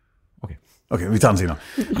 Okay, vi tager den senere.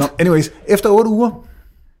 Nå, anyways, efter 8 uger,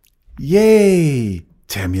 yay,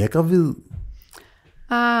 Tammy er gravid.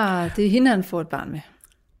 Det er hende, han får et barn med.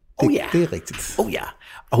 Det er rigtigt.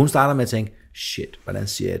 Og hun starter med at tænke, shit, hvordan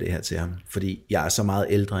siger jeg det her til ham? Fordi jeg er så meget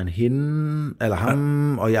ældre end hende, eller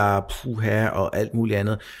ham, og jeg er puha og alt muligt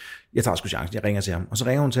andet. Jeg tager sgu chancen, jeg ringer til ham. Og så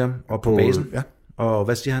ringer hun til ham, og på basen. Ja. Og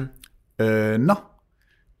hvad siger han?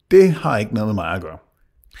 Det har ikke noget med mig at gøre.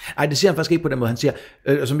 Nej, det siger han faktisk ikke på den måde. Han siger,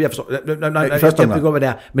 som jeg forstår, jeg ved godt, hvad det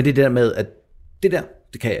er, men det er det der med, at det der,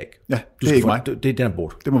 det kan jeg ikke. Ja, det er ikke mig. Det er den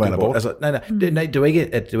abort. Det må være en abort. Altså, nej, det var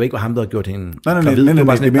ikke ham, der havde gjort hende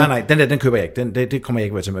gravid. Nej, den køber jeg ikke. Det kommer jeg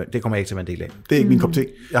ikke til at være en del af. Det er ikke min kop te.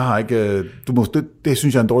 Jeg har ikke, det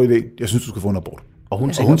synes jeg er en dårlig idé. Jeg synes, du skal få en abort. Og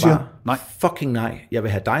hun siger, nej, fucking nej, jeg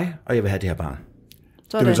vil have dig, og jeg vil have det her barn.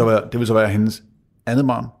 Det vil så være hendes andet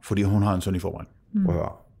barn, fordi hun har en søn i forvejen.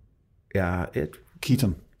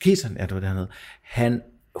 Keaton, ja, det var det, han hed.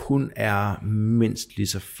 Hun er mindst lige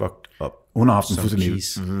så fucked up. Hun har haft en fuldstændig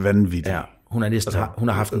vanvittig. Ja, hun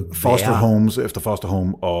har haft en foster homes efter foster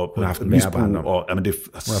home, og hun har haft en misbrug, mere barndom. Hun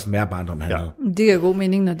har haft mere barndom, han havde. Det giver god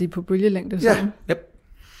mening, når de er på bølgelængde. Ja. Yep.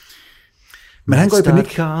 Men han går i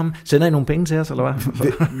panik. Sender I nogle penge til os, eller hvad?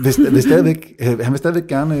 Han vil stadigvæk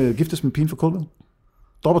gerne giftes med pigen for Colville.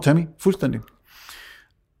 Dropper Tammy fuldstændig.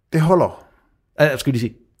 Det holder.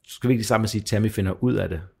 Skal vi ikke sammen sige, at Tammy finder ud af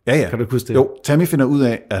det? Ja. Kan du huske det? Jo, Tammy finder ud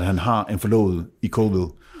af, at han har en forlovet i Colville.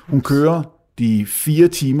 Hun kører de 4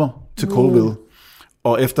 timer til Colville,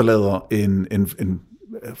 og efterlader en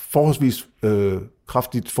forholdsvis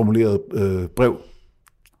kraftigt formuleret brev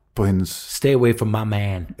på hendes... Stay away from my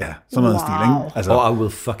man. Ja, sådan noget stil, ikke? Altså, or I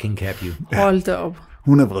will fucking cap you. Hold da op.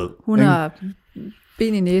 Hun er vred. Hun har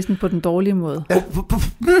ben i næsen på den dårlige måde. Ja.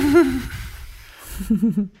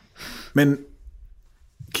 Men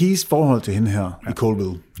Keys forhold til hende her i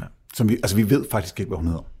Colville, som vi ved faktisk ikke, hvad hun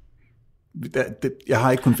hedder. Jeg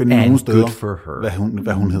har ikke kunnet finde nogen steder,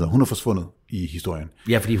 hvad hun hedder. Hun er forsvundet i historien.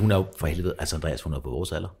 Ja, fordi hun er jo for helvede, altså Andreas, hun er på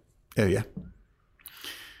vores alder. Ja.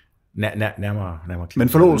 Nærmere. Men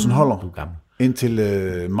forlovelsen holder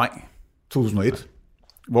indtil maj 2001,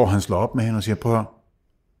 hvor han slår op med hende og siger, prøv at høre,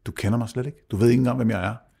 du kender mig slet ikke. Du ved ikke engang, hvem jeg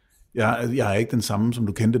er. Jeg er ikke den samme, som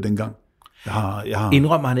du kendte dengang. Jeg har...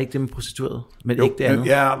 Indrømmer han ikke det med prostitueret? Men jo, ikke det andet?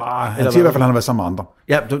 Ja, han siger i hvert fald, at han har været sammen med andre.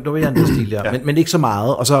 Ja, du vil jeg en stil der. Ja. Men ikke så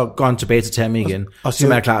meget. Og så går han tilbage til Tammy igen, og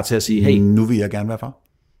så er klar til at sige, hey. Nu vil jeg gerne være far.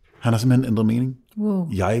 Han har simpelthen ændret mening. Wow.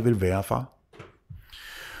 Jeg vil være far.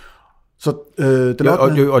 Så den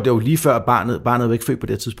 8. Og det er jo lige før barnet er ikke født på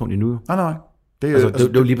det tidspunkt endnu. Nej. Det er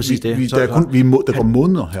jo lige præcis det. Der går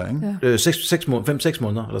måneder her, ikke? Ja. 5-6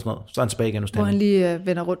 måneder eller sådan noget. Så er han tilbage igen hos Hvor han lige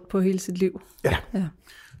vender rundt på hele sit liv. Ja.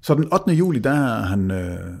 Så den 8. juli, der er han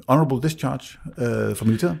honorable discharge fra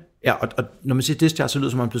militæret. Ja, og når man siger discharge, så lyder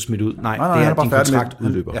det, som om han blev smidt ud. Nej, Nej, det er bare din kontrakt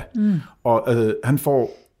udløber. Ja. Og han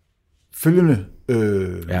får følgende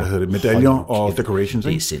medaljer og decorations.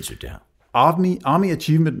 Det er sindssygt, det her. Army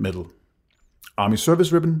Achievement Medal, Army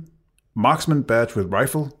Service Ribbon, Marksman Badge with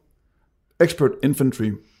Rifle, Expert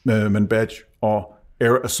Infantryman Badge og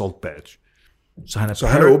Air Assault Badge. Så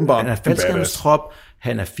han er åbenbart han er faldskærmstrop,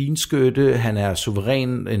 han er finskytte, han er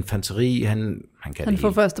suveræn infanteri, han kan Han det får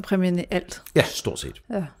hele. første præmien i alt. Ja, stort set.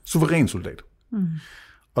 Ja. Suveræn soldat.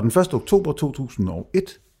 Og den 1. oktober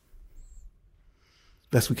 2001,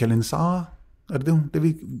 hvad skal vi kalde hende, Sarah? Er det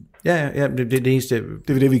vi... Ja, det er det eneste.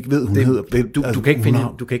 Det er det, vi ved, hun hedder. Du kan ikke finde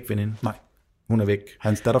hende. Du kan ikke finde hende. Nej. Hun er væk.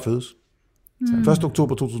 Hans datter fødes. 1.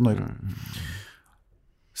 oktober 2001.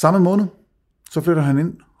 Samme måned, så flytter han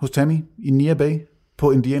ind hos Tammy i Nia Bay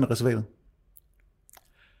på indianerreservatet.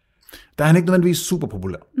 Der er han ikke nødvendigvis super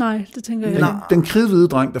populær. Nej, det tænker jeg ikke. Den kridhvide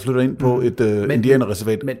dreng, der flytter ind på et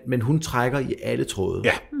indianerreservat. Men hun trækker i alle tråde.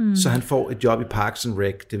 Ja. Så han får et job i Parks and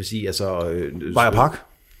Rec, det vil sige altså... Vejre Park?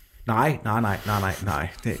 Nej.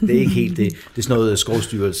 Det er ikke helt det. Det er sådan noget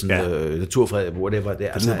Skovstyrelsen, Naturfred, whatever. Det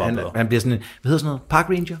er. Altså, han bliver sådan en, hvad hedder sådan noget? Park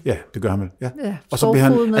Ranger? Ja, det gør han vel. Ja. Og så bliver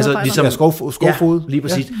han ligesom skovfod. Ja, lige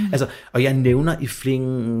præcis. Altså, og jeg nævner i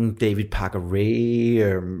flingen David Parker Ray.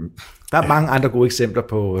 Der er mange andre gode eksempler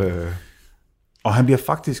på... Og han bliver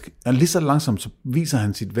faktisk, lige så langsomt, så viser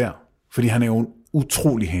han sit værd, fordi han er jo en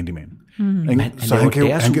utrolig handyman. Så han kan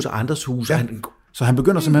deres hus og andres hus. Ja, så han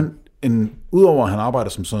begynder simpelthen, udover at han arbejder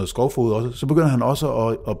som sådan noget skovfod også, så begynder han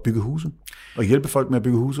også at bygge huse, og hjælpe folk med at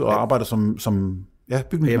bygge huse, og arbejder som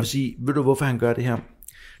bygningsmand. Jeg vil sige, ved du hvorfor han gør det her?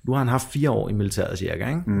 Nu har han haft 4 år i militæret cirka,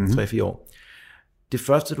 ikke? 3-4 år. Det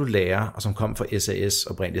første du lærer, og som kom fra SAS,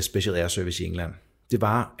 oprindeligt Special Air Service i England, det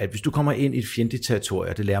var, at hvis du kommer ind i et fjendtligt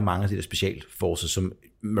territorium, det lærer mange af de der specialforcer, som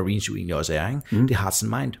Marines jo egentlig også er, ikke? Det er hearts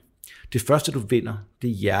and mind. Det første, du vinder, det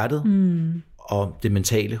er hjertet og det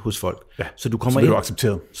mentale hos folk. Ja, så du kommer så ind,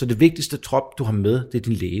 accepteret. Så det vigtigste trop, du har med, det er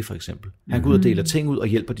din læge, for eksempel. Han går ud og deler ting ud og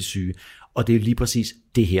hjælper de syge. Og det er jo lige præcis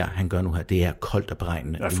det her, han gør nu her. Det er koldt og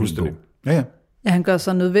beregnende. Ja, fuldstændig. Ja. Ja, han gør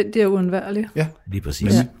sig nødvendig og uundværlig. Ja, lige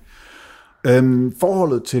præcis. Ja.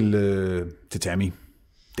 Forholdet til Tammy,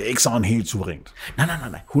 det er ikke sådan helt suverænt. Nej.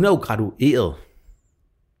 Hun er jo gradueret.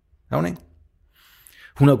 Er hun ikke?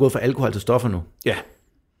 Hun er jo gået fra alkohol til stoffer nu. Ja.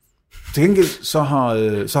 Til gengæld så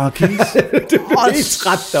har Keys...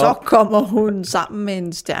 Og så kommer hun sammen med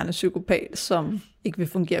en stjernepsykopat, som ikke vil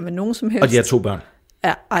fungere med nogen som helst. Og de har 2 børn.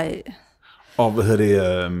 Ja, ej. Og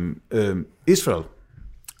Israel,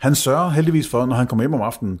 han sørger heldigvis for, når han kommer hjem om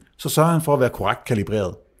aftenen, så sørger han for at være korrekt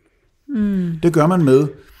kalibreret. Det gør man med...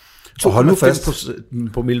 Og hold nu fast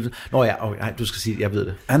på milden. Nå ja, du skal sige, jeg ved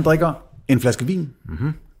det. Han drikker en flaske vin,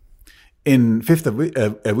 en fifth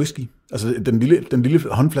af whisky, altså den lille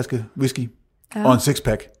håndflaske whisky, og en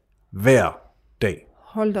 6-pack hver dag.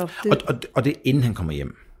 Hold op. Og det er inden han kommer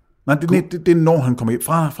hjem. Nej, det er når han kommer hjem.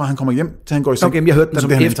 Fra han kommer hjem, til han går i seng. Okay,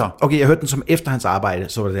 jeg hørte den som efter hans arbejde,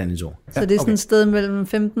 så var det den i to. Så det er sådan et sted mellem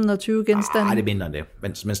 15 og 20 genstande? Nej, det er mindre end det,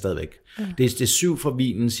 men stadigvæk. Ja. Det er 7 for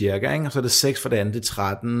vinen cirka, ikke? Og så er det 6 for det andet, det er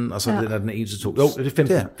 13, og så er den 1 til 2. Jo, det er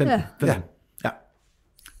 15. Ja.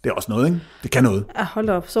 Det er også noget, ikke? Det kan noget. Ja, hold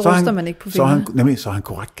op, så ryster man ikke på fingrene. Så er han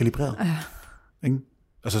korrekt kalibreret. Ja. Ikke?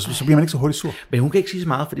 Altså, så bliver man ikke så hurtigt sur. Men hun kan ikke sige så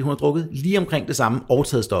meget, fordi hun har drukket lige omkring det samme og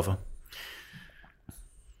taget stoffer.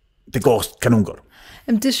 Det går kanon godt.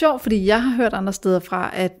 Jamen, det er sjovt, fordi jeg har hørt andre steder fra,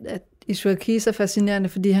 at Israel Keys er fascinerende,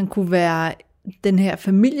 fordi han kunne være den her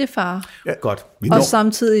familiefar. Ja, godt. Og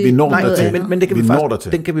samtidig... Vi når der men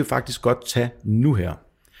den kan vi faktisk godt tage nu her.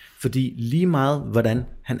 Fordi lige meget, hvordan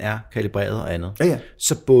han er kalibreret og andet,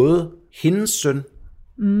 så både hendes søn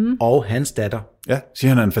og hans datter siger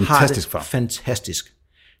han er en fantastisk far. Fantastisk.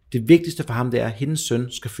 Det vigtigste for ham, det er, at hendes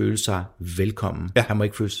søn skal føle sig velkommen. Ja. Han må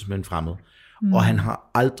ikke føle sig som en fremmed. Og han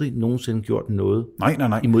har aldrig nogensinde gjort noget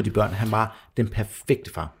imod de børn. Han var den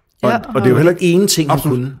perfekte far. Og det er jo heller ikke en ting, han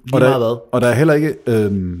kunne. Lige meget hvad. Og der er heller ikke...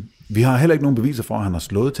 vi har heller ikke nogen beviser for, at han har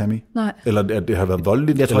slået Tammy. Nej. Eller at det har været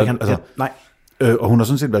voldeligt. Jeg tror ikke, han... nej. Og hun har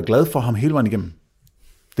sådan set været glad for ham hele vejen igennem.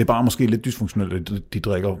 Det er bare måske lidt dysfunktionelt, at de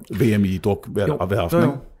drikker VM i druk hver aften.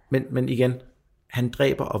 Jo. Men igen, han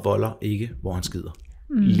dræber og volder ikke, hvor han skider.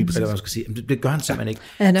 Lige præcis. Eller hvad man skal sige. Det gør han simpelthen ikke.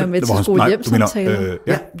 Han er jo med til skolehjemsamtaler.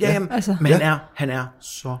 Men han er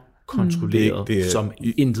så kontrolleret det er, som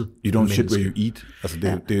intet. You don't shit where you eat. Altså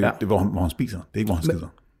det er hvor han spiser. Det er ikke, hvor han skider.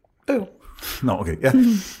 Nå, okay, ja.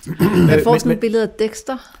 Jeg får sådan et billede af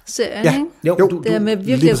Dexter-serien, Ja. ikke? Jo, Det er med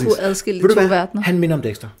virkelig at kunne adskille de to verdener. Han minder om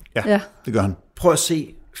Dexter. Ja, det gør han. Prøv at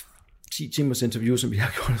se 10 timers interview, som vi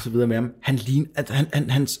har gjort og så videre med ham. Han ligner,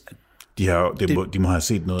 De må have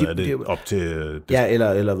set noget af det op til... ja,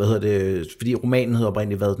 eller hvad hedder det, fordi romanen hedder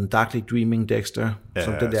oprindeligt været Den Darkly Dreaming Dexter,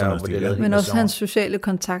 som den der, hvor det men også hans sociale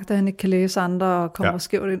kontakter, han ikke kan læse andre og kommer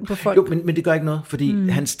skævt ind på folk. Jo, men det gør ikke noget, fordi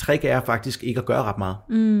hans trick er faktisk ikke at gøre ret meget,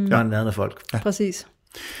 når han er folk. Ja. Præcis.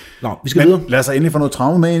 Nå, vi skal videre. Lad os endelig få noget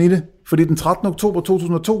traume med ind i det, fordi den 13. oktober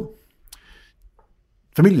 2002,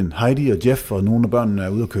 familien, Heidi og Jeff og nogle af børnene er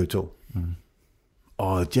ude at køre i tog.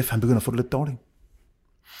 Og Jeff, han begynder at få det lidt dårligt.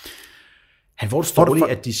 Han får det så dårligt,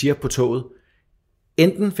 at de siger på toget,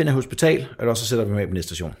 enten finder hospital, eller så sætter vi med på næste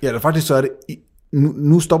station. Ja, faktisk så er det,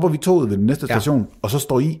 nu stopper vi toget ved den næste station, og så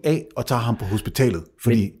står I af og tager ham på hospitalet,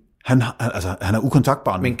 fordi han er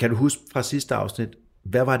ukontaktbar nu. Men kan du huske fra sidste afsnit,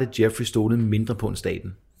 hvad var det Jeffrey stolede mindre på end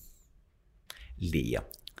staten? Læger.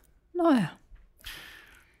 Nå ja.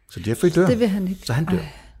 Så Jeffrey dør. Det vil han ikke. Så han dør.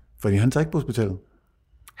 Fordi han tager ikke på hospitalet.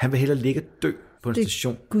 Han vil hellere ligge og dø på en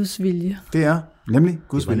station. Guds vilje. Det er nemlig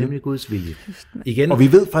Guds vilje. Det var nemlig Guds vilje. Igen, og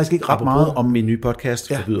vi ved faktisk ikke ret meget om min nye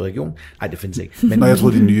podcast, Forbyder Region. Nej, det findes ikke. Men jeg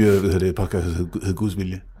troede, din nye podcast hed Guds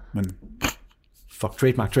vilje. Men fuck,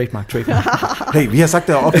 trademark. Hey, vi har sagt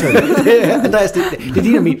det og optaget. Andreas, det er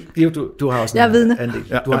din og min. Du har også en andel.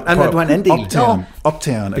 Du har en andel.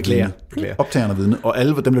 Optageren er vidne. Optageren er vidne. Og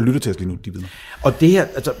alle dem, der lytter til os lige nu, de vidner. Og det her,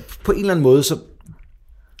 altså på en eller anden måde, så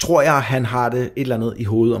tror jeg, han har det et eller andet i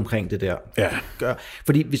hovedet omkring det der. Ja.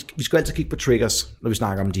 Fordi vi skal altid kigge på triggers, når vi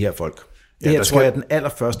snakker om de her folk. Det her tror jeg er den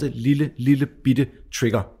allerførste lille bitte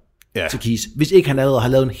trigger til Keys. Hvis ikke han allerede har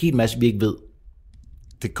lavet en hel masse, vi ikke ved.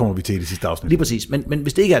 Det kommer vi til i det sidste afsnit. Lige præcis. Men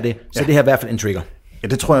hvis det ikke er det, så er det her i hvert fald en trigger. Ja,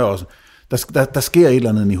 det tror jeg også. Der sker et eller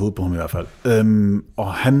andet i hovedet på ham i hvert fald.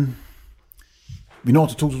 Og vi når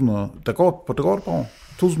til 2000, der går det på år.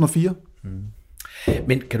 2004.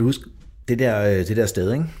 Men kan du huske det der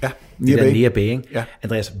sted, ikke? Ja. Det der Near Bay, ikke? Ja.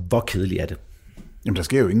 Andreas, hvor kedeligt er det? Jamen, der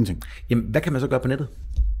sker jo ingenting. Jamen, hvad kan man så gøre på nettet?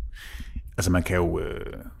 Altså, man kan jo...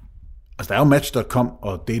 der er jo Match.com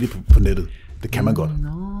og date på nettet. Det kan man godt.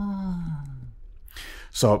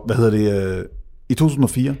 Så, i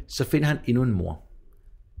 2004... Så finder han endnu en mor.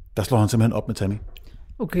 Der slår han simpelthen op med Tammy.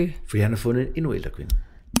 Okay. Fordi han har fundet en endnu ældre kvinde.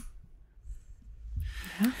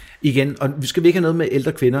 Ja. Igen, og vi skal ikke have noget med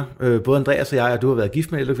ældre kvinder. Både Andreas og jeg, og du har været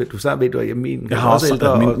gift med ældre kvinder. Du snart ved, du at jeg har også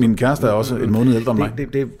ældre. Min kæreste er også en måned ældre end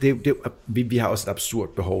mig. Vi har også et absurd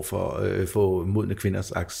behov for at få modne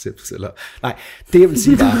kvinders accept. Nej, det jeg vil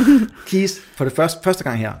sige bare, Keys, for det første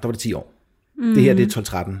gang her, der var det 10 år. Det her, det er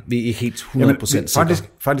 12-13. Vi er ikke helt 100% sikre.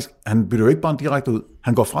 Faktisk, han bytter jo ikke bare direkte ud.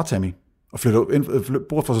 Han går fra Tammy og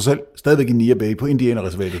bor for sig selv, stadigvæk i Near Bay på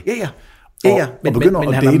Indianerreservatet. Ja. Og begynder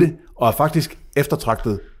at date, og er faktisk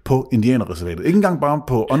eftertragtet på Indianerreservatet. Ikke engang bare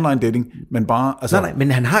på online dating, men bare... Altså, nej,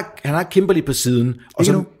 men han har Kimberly på siden. Og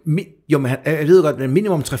så, men jeg ved godt,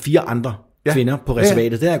 minimum 3-4 andre kvinder på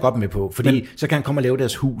reservatet. Det er jeg godt med på, fordi så kan han komme og lave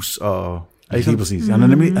deres hus. Og lige præcis. Han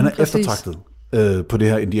er eftertragtet på det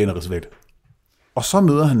her Indianerreservat. Og så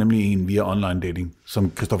møder han nemlig en via online dating,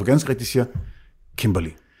 som Christoffer ganske rigtigt siger, Kimberly.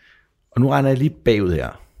 Og nu regner jeg lige bagud her.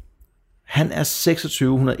 Han er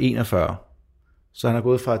 26, hun er 41. Så han er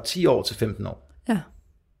gået fra 10 år til 15 år. Ja.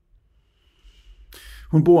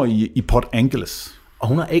 Hun bor i Port Angeles. Og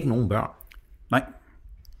hun har ikke nogen børn. Nej.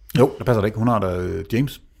 Jo, der passer det ikke. Hun har da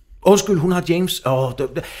James. Undskyld, hun har James.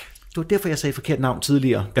 Det var derfor, jeg sagde forkert navn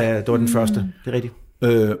tidligere, da det var den første. Det er rigtigt.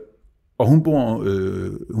 Og hun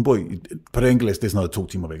bor i Port Angeles, det er sådan noget 2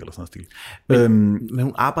 timer væk, eller sådan noget stil. Men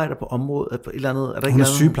hun arbejder på området, på et eller andet. Er der ikke hun er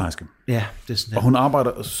sygeplejerske. Ja, det er sådan her. Og hun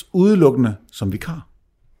arbejder udelukkende som vikar.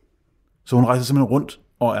 Så hun rejser simpelthen rundt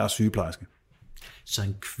og er sygeplejerske. Så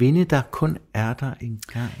en kvinde, der kun er der en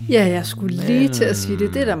gang. Ja, jeg skulle lige til at sige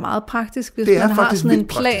det. Det er da meget praktisk, hvis man har sådan en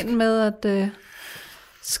plan med at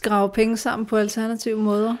skrave penge sammen på alternative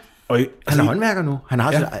måder. Han er håndværker nu. Han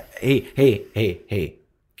har hey.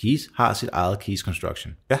 Keys har sit eget Keys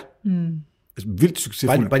Construction. Ja. Altså, vildt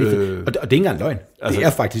succesfuldt. Og det er ikke engang løgn. Altså, det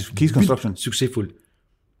er faktisk Keys Construction. Succesfuldt.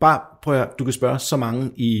 Bare prøv at du kan spørge så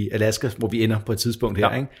mange i Alaska, hvor vi ender på et tidspunkt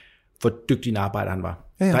her, ikke? Hvor dygtig en arbejder han var.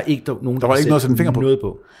 Ja. Der er ikke nogen, der var ikke noget at sætte en finger på. Noget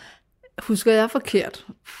på. Husker jeg forkert?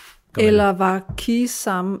 Eller var Keys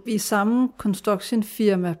i samme construction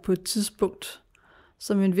firma på et tidspunkt,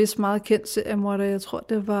 som en vis meget kendt seriemorder, jeg tror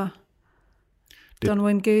det var... John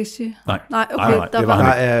Wayne Gacy? Nej, okay, det var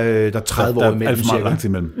Der er 30 år imellem. alt for meget lang tid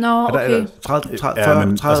imellem. Nå, okay. Der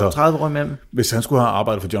er 30 år imellem. Hvis han skulle have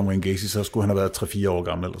arbejdet for John Wayne Gacy, så skulle han have været 3-4 år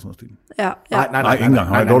gammel eller sådan noget. Ja. Nej, ikke engang.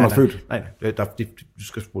 Han var dog nok født. Nej, du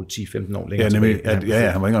skal spole 10-15 år længere Ja, nemlig. tilbage. Ja,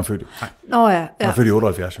 han var ikke engang født. Nå ja. Han var født i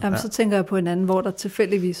 78. Jamen, så tænker jeg på en anden, hvor der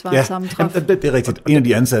tilfældigvis var en sammentræf. Det er rigtigt. En af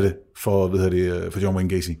de ansatte for John Wayne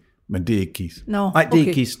Gacy, men det er ikke Keith. Nej, det er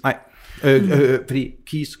ikke Keith. Nej. Fordi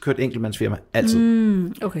Keith kørte enkeltmandsfirma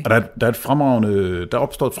altid. Okay. Og der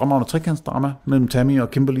opstår et fremragende trekantsdrama mellem Tammy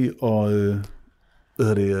og Kimberly og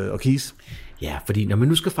Keith. Ja, fordi når man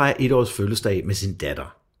nu skal fejre 1 års fødselsdag med sin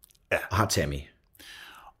datter, og har Tammy.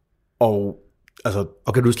 Og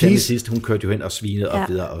kan du huske Tammy sidst, hun kørte jo hen og svinede op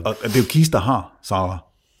videre. Og det er jo Keith, der har Sarah,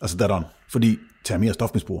 altså datteren, fordi Tammy er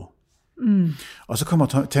stofmisbruger. Og så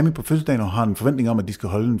kommer Tammy på fødselsdagen og har en forventning om, at de skal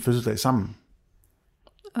holde en fødselsdag sammen.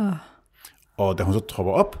 Og da hun så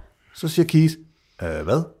tropper op, så siger Keith,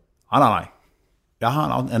 hvad? Nej. Jeg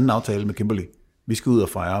har en anden aftale med Kimberly. Vi skal ud og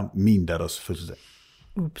fejre min datters fødselsdag.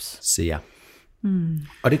 Ups. Siger jeg.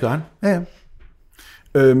 Og det gør han. Ja.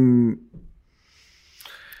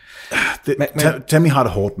 Tammy har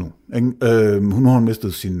det hårdt nu. Ikke? Hun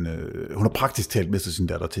har praktisk talt mistet sin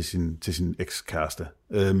datter til sin ekskæreste.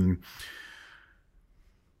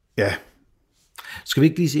 Ja. Skal vi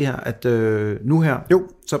ikke lige sige her, at nu her,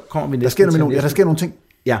 så kommer vi næsten der sker nogle ting.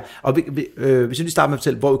 Ja, og hvis jeg lige starter med at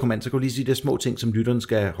fortælle, hvor vi kommer ind, så kan vi lige sige, det er små ting, som lytterne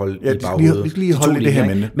skal holde i baghovedet. Vi skal lige holde det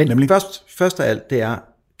her med. Men først af alt, det er,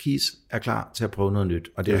 Keith er klar til at prøve noget nyt.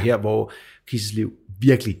 Og det er jo her, hvor Keiths liv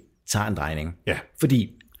virkelig tager en drejning. Ja.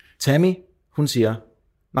 Fordi Tammy,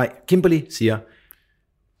 Kimberly siger,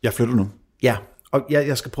 jeg flytter nu. Ja, og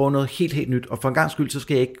jeg skal prøve noget helt nyt, og for en gang skyld, så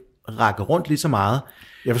skal jeg ikke rakke rundt lige så meget.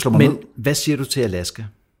 Jeg vil slå mig men ned. Hvad siger du til Alaska?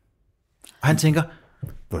 Og han tænker,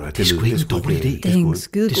 det er sgu ikke en dårlig idé. Det er en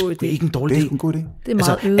skide god idé. Det er ikke en dårlig idé. Det er en god idé. Det er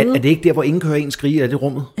meget øde. Er det ikke der, hvor ingen kører en skrige, er det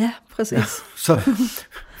rummet? Ja, præcis. Ja. Så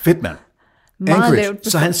fedt, mand. Meget lavt.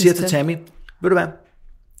 Så han siger til Tammy, ved du hvad,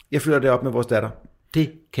 jeg flytter det op med vores datter.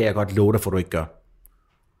 Det kan jeg godt love dig, for du ikke gør.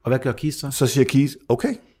 Og hvad gør Keith så? Så siger Keith,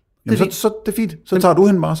 okay. Jamen, så det er fint. Så tager du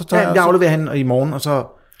hende bare. Så tager jeg afleverer hende i morgen, og så...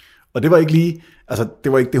 Og det var ikke lige... Altså,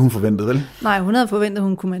 det var ikke det, hun forventede, vel? Nej, hun havde forventet, at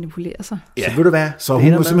hun kunne manipulere sig. Ja. Så ved du hvad? Så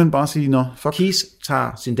hun må simpelthen bare sige, nå, fuck. Keith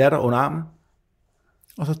tager sin datter under armen,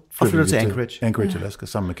 og så flytter til Anchorage. Anchorage, Alaska,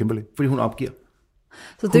 sammen med Kimberly. Fordi hun opgiver.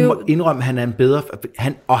 Så hun må indrømme, at han er en bedre...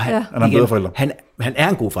 Han er en bedre forælder. Han er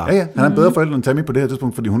en god far. Ja, han er en bedre forælder end Tammy på det her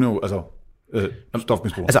tidspunkt, fordi hun er jo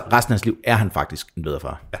stofmisbruger. Altså, resten af hans liv er han faktisk en bedre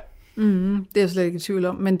far. Ja. Det er jeg slet ikke i tvivl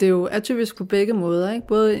om. Men det er jo atypisk på begge måder, ikke?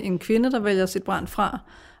 Både en kvinde, der vælger sit barn fra,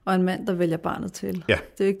 og en mand, der vælger barnet til. Ja.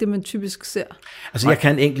 Det er ikke det, man typisk ser. Altså, jeg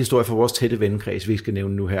kan en enkelt historie fra vores tætte vennekreds, vi skal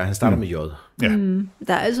nævne nu her. Han starter med J. Ja.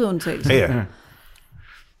 Der er altid undtagelser. Ja.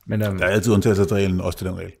 Men, der er altid undtagelser til reglen, også til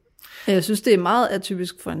den regel. Jeg synes, det er meget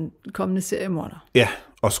atypisk for en kommende seriemorder. Ja,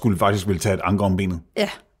 og skulle faktisk ville tage et anker om benet. Ja,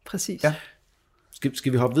 præcis. Ja.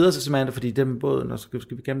 Skal vi hoppe videre til Samantha, fordi dem både,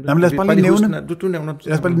 skal vi gemme det? Jamen, lad os bare lige nævne, du nævner det.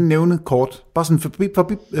 Lad os bare lige nævne kort, bare sådan forbi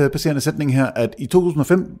passerende sætning her, at i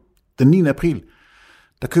 2005, den 9. april,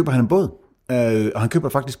 der køber han en båd, og han køber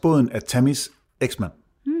faktisk båden af Tammys eksmand.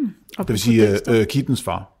 Det vil sige Keatons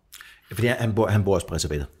far. Ja, fordi han bor også på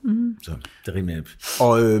reservatet, så det er rimelig.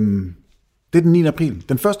 Og det er den 9. april.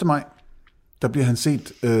 Den 1. maj, der bliver han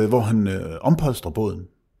set, hvor han ompolstrer båden.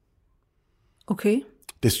 Okay.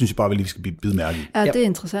 Det synes jeg bare, vi lige skal bide mærke i. Ja, det er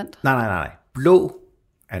interessant. Nej. Blå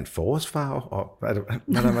er en forårsfarve, og hvad det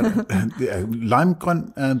er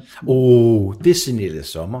limegrøn. Det signaler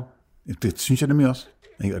sommer. Det synes jeg nemlig også.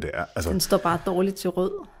 Ikke? Og det er, altså, den står bare dårligt til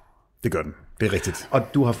rød. Det gør den. Det er rigtigt.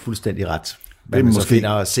 Og du har fuldstændig ret. Hvad man så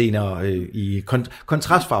finder senere i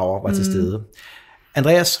kontrastfarver var til stede.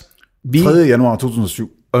 Andreas, 3. januar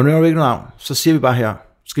 2007. Og nu er det ikke noget navn, så siger vi bare her,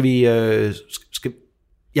 skal vi...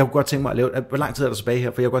 Jeg kunne godt tænke mig at lave... Hvor lang tid er der tilbage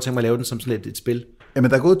her? For jeg kunne godt tænke mig at lave den som sådan et spil.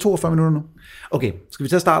 Jamen, der er gået 42 minutter nu. Okay, skal vi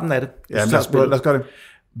tage starten af det? Ja, lad os gøre det.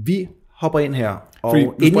 Vi hopper ind her, og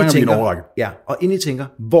inden I tænker,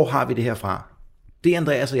 hvor har vi det her fra? Det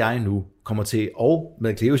Andreas og jeg nu kommer til, og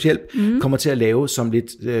med Cleos hjælp, kommer til at lave som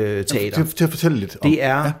lidt teater. Til at fortælle lidt om. Det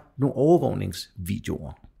er nogle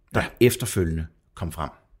overvågningsvideoer, der efterfølgende kom frem.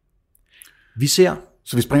 Vi ser...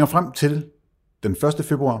 Så vi springer frem til den 1.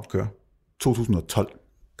 februar 2012.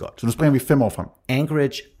 Godt. Så nu springer vi 5 år frem.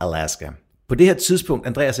 Anchorage, Alaska. På det her tidspunkt,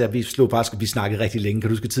 Andreas og jeg, vi snakkede rigtig længe, kan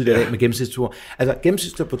du huske tidligere med gennemsnitstur. Altså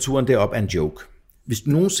gennemsnitstemperaturen deroppe er en joke. Hvis du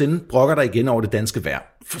nogensinde brokker dig igen over det danske vejr,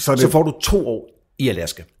 så får du 2 år i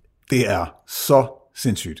Alaska. Det er så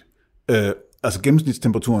sindssygt. Altså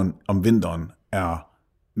gennemsnitstemperaturen om vinteren er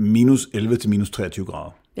minus 11 til minus 23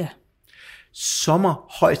 grader. Ja. Sommer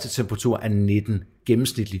højeste temperatur er 19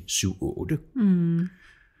 gennemsnitligt 7-8.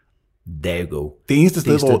 There you go. Det eneste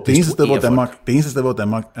sted, hvor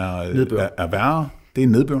Danmark er værre, det er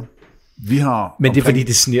nedbør. Vi har men det er fordi,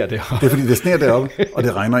 det sner deroppe. Det er fordi, det sner deroppe, og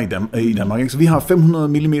det regner i Danmark. Ikke? Så vi har 500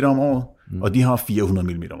 mm om året, og de har 400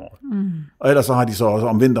 mm om året. Og ellers så har de så også,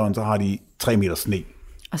 om vinteren, så har de 3 meter sne.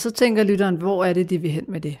 Og så tænker lytteren, hvor er det, de vil hen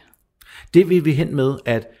med det? Det vil vi hen med,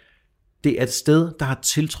 at det er et sted, der har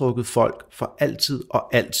tiltrukket folk for altid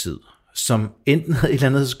og altid, som enten havde et eller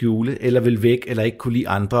andet at skjule, eller vil væk, eller ikke kunne lide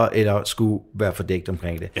andre, eller skulle være fordækt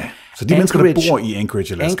omkring det. Ja. Så de mennesker, der bor i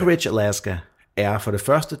Anchorage, Alaska, er for det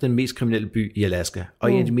første den mest kriminelle by i Alaska,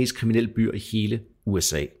 og en af de mest kriminelle byer i hele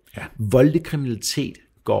USA. Ja. Voldelig kriminalitet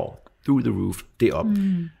går through the roof, det er op.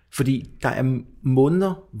 Fordi der er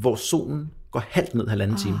måneder, hvor solen går halvt ned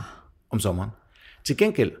 1,5 time om sommeren. Til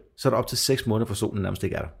gengæld, så er der op til 6 måneder, hvor solen nærmest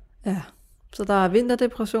ikke er der. Ja, så der er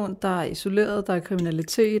vinterdepression, der er isoleret, der er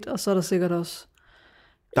kriminalitet, og så er der sikkert også...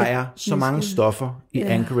 Der er så mange stoffer i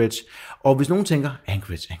Anchorage. Og hvis nogen tænker,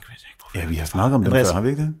 Anchorage. Ja, vi har snakket om det før, har vi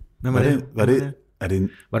ikke det? Hvem var det?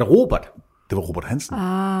 Var det Robert? Det var Robert Hansen.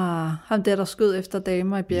 Ham der skød efter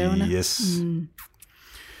damer i bjergene. Yes.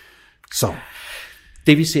 Så.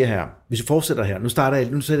 Det vi ser her, hvis vi fortsætter her, nu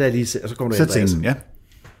sætter jeg lige, og så kommer der Andreas. Ja.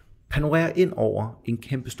 Panorerer ind over en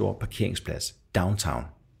kæmpestor parkeringsplads, downtown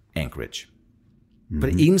Anchorage. På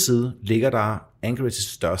den ene side ligger der Anchorages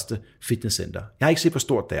største fitnesscenter. Jeg har ikke set, hvor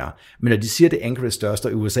stort det er, men når de siger, det er Anchorages største,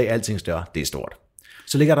 og i USA er alting større, det er stort.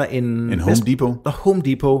 Så ligger der en Home Depot. Home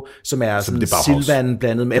Depot, som er sådan silvan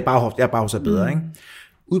blandet med Bauhaus er bedre, ikke?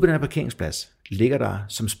 Ude på den her parkeringsplads ligger der,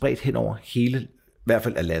 som spredt hen over hele, i hvert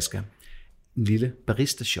fald Alaska, en lille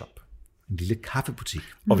barista shop. En lille kaffebutik.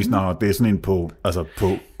 Og vi snakker, det er sådan en på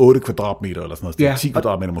 8 kvadratmeter eller sådan noget. Ja, 10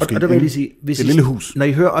 kvadratmeter måske. Og der vil jeg lige sige, hvis et lille hus. Når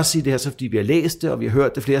I hører os sige det her, så fordi vi har læst det, og vi har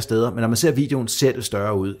hørt det flere steder, men når man ser videoen, ser det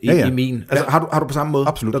større ud. I min. Altså, har du på samme måde?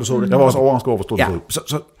 Absolut. Da du så det? Jeg var også overrasket over, hvor stort det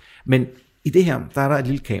så. Men i det her, der er der et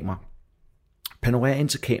lille kamera. Panorerer ind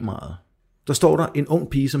til kameraet. Der står der en ung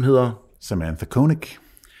pige, som hedder... Samantha Koenig.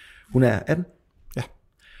 Hun er 18. Ja.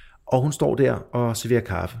 Og hun står der og serverer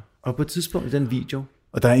kaffe. Og på et tidspunkt i den video...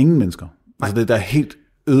 Og der er ingen mennesker. Altså det der er helt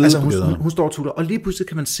øde. Altså hun står og tuller, og lige pludselig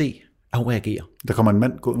kan man se, at hun reagerer. Der kommer en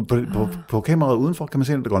mand på kameraet udenfor, kan man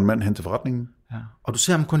se, at der går en mand hen til forretningen. Ja. Og du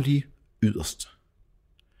ser ham kun lige yderst.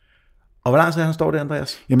 Og hvor lang tid han står der,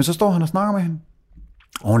 Andreas? Jamen så står han og snakker med hende.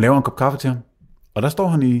 Og hun laver en kop kaffe til ham. Og der står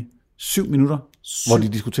han i 7 minutter, hvor de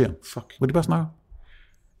diskuterer. Hvor de bare snakker.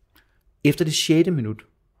 Efter det 6. minut,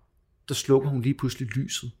 der slukker hun lige pludselig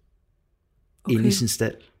lyset inde i sin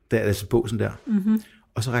stald. Der er altså båsen der.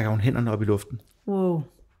 Og så rækker hun hænderne op i luften. Wow.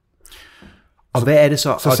 Og hvad er det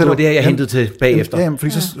så? Og det var det, jeg hentede til bagefter. Ja,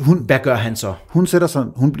 fordi hvad gør han så?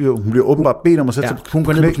 Hun bliver åbenbart bedt om at sætte sig hun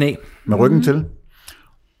går ned på knæ. Med ryggen til.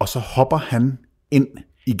 Og så hopper han ind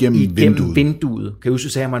igennem vinduet. Kan du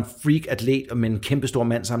huske, at han var en freak-atlet og med en kæmpe stor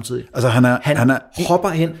mand samtidig? Altså han hopper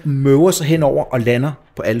hen, møver sig henover og lander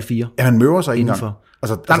på alle 4. Ja, han møver sig ikke engang.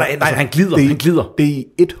 Nej, han glider. Det er i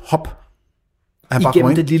et hop.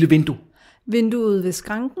 Igennem det lille vindue. Vinduet ved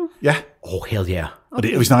skranken? Ja. Hell yeah.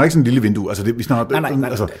 Okay. Og vi snakker ikke sådan en lille vindue. Altså vi snakker... Nej.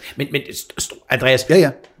 Altså. Men Andreas,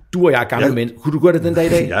 ja. Du og jeg er gamle mænd. Kunne du gøre det den dag i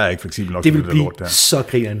dag? Jeg er ikke fleksibel nok. Det vil blive så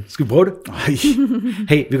grineren. Skal vi prøve det? Nej.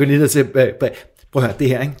 Hey, vi går lige ned til... Prøv at høre, det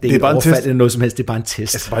her, ikke? Det er ikke overfald eller noget som helst. Det er bare en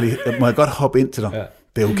test. Altså, bare lige, må jeg godt hoppe ind til dig? Ja.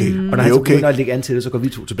 Det er okay. Og når han begynder at lægge an til det, så går vi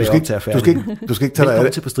 2 tilbage op til affæren. Du skal ikke tage dig af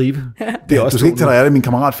det. Til på stribe. Det er også du skal ikke tage dig af det, min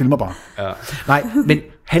kammerat filmer bare. Ja. Nej, men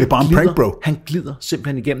han, det er bare en prank, bro. Han glider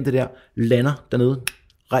simpelthen igennem det der, lander dernede,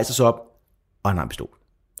 rejser sig op, og han har en pistol.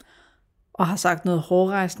 Og har sagt noget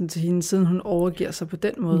hårdrejsende til hende, siden hun overgiver sig på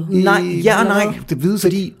den måde. Nej. Det vides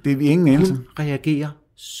ikke. Det er vi ingen anelse. Hun reagerer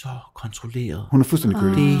så kontrolleret. Hun er fuldstændig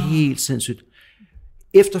kølig. Det er helt sindssygt.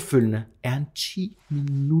 Efterfølgende er han 10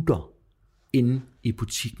 minutter inde i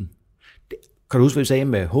butikken. Kan du huske, hvad vi sagde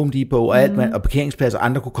med Home Depot og alt, og parkeringspladser, og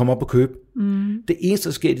andre kunne komme op og købe? Det eneste,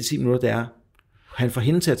 der sker i de 10 minutter, det er, han får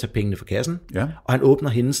hende til at tage pengene fra kassen, og han åbner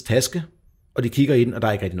hendes taske, og de kigger i den, og der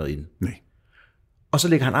er ikke rigtig noget i den. Nej. Og så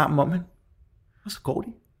lægger han armen om hende, og så går de.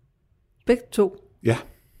 Begge 2? Ja.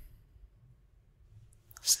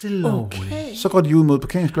 Stille og roligt. Så går de ud mod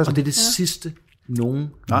parkeringspladsen. Og det er det sidste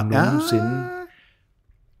nogensinde.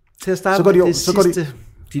 Til at starte med sidste,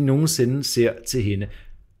 de nogensinde ser til hende.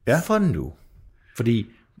 Ja. For nu. Fordi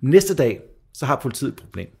næste dag, så har politiet et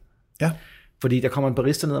problem. Ja. Fordi der kommer en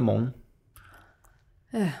barista ned om morgenen.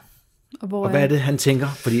 Ja. Og hvad er det, han tænker?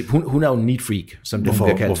 Fordi hun er jo en neat freak, som det bliver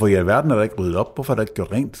kaldt. Hvorfor i alverden er der ikke ryddet op? Hvorfor er der ikke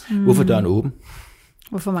gjort rent? Hvorfor er døren åben?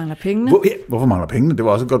 Hvorfor mangler pengene? Hvorfor mangler pengene? Det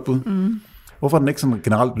var også et godt bud. Hvorfor er den ikke sådan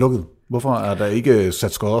generelt lukket? Hvorfor er der ikke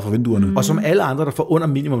sat skodder for vinduerne? Og som alle andre, der får under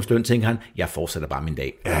minimumsløn, tænker han, jeg fortsætter bare min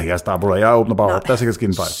dag. Ja, jeg åbner bare op. Der er sikkert sket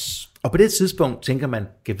en fejl. Og på det tidspunkt tænker man,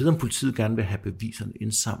 kan vide, om politiet gerne vil have beviserne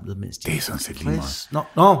indsamlet, mens de Det er sådan set lige meget.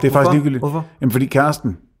 Nå, Det er faktisk ligegyldigt. Hvorfor? Jamen, fordi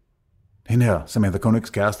kæresten, hende her, Samantha Koenigs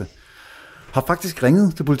kæreste, har faktisk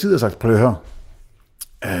ringet til politiet og sagt, prøv at høre,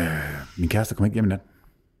 min kæreste kommer ikke hjem i nat.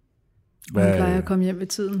 Hun plejer at komme hjem ved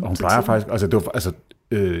tiden. Og hun plejer faktisk,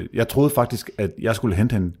 jeg troede faktisk, at jeg skulle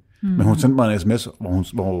hente hende, men hun sendte mig en sms,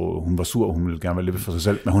 hvor hun var sur, og hun ville gerne være lidt for sig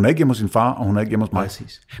selv. Men hun er ikke hjemme hos sin far, og hun er ikke hjemme hos mig.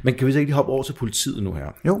 Præcis. Men kan vi så ikke lige hoppe over til politiet nu her?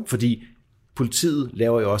 Jo. Fordi politiet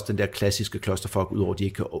laver jo også den der klassiske clusterfuck, udover at de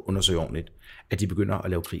ikke kan undersøge ordentligt, at de begynder at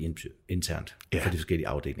lave krig internt for de forskellige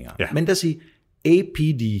afdelinger. Ja. Men der siger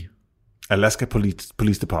APD, Alaska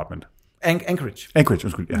Police Department. Anchorage,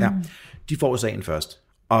 undskyld. ja. De får sagen først.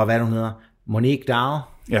 Og hvad er det, hun hedder? Monique Dow?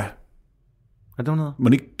 Ja. Hvad er det, hun hedder?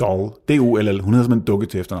 Monique Doll. D-O-L-L. Hun hedder simpelthen Dukke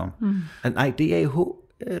til efternavn. Nej,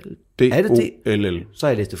 D-A-H-L. D-O-L-L. Så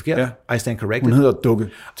har jeg læst det forkert. Ja. I stand corrected. Hun hedder Dukke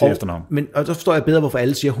til efternavn. Og så forstår jeg bedre, hvorfor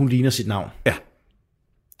alle siger, at hun ligner sit navn. Ja.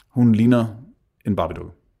 Hun ligner en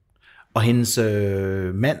Barbie-dukke. Og hendes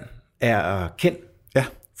mand er kendt. Ja.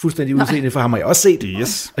 Fuldstændig udseende, for ham har jeg også set.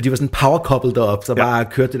 Yes. Og de var sådan en power couple deroppe, der bare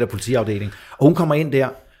kørte det der politiafdeling. Og hun kommer ind der,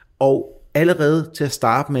 og allerede til at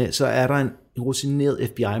starte med, så er der en rutineret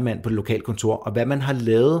FBI-mand på det lokale kontor, og hvad man har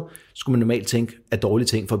lavet, skulle man normalt tænke er dårlige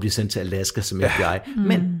ting for at blive sendt til Alaska som FBI.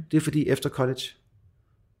 Men det er fordi efter college,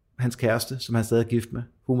 hans kæreste, som han stadig er gift med,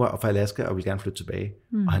 hun var fra Alaska og ville gerne flytte tilbage,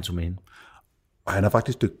 og han tog med hende. Og han er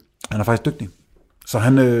faktisk dygtig. Så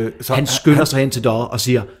han skynder sig hen til Doll og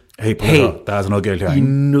siger, hey, der er altså noget galt her. I er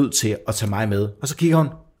nødt til at tage mig med. Og så kigger hun,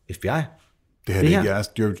 FBI. Det her er ikke jeres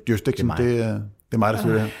jurisdiction. Det er mig, der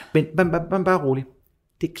siger det her. Men bare rolig.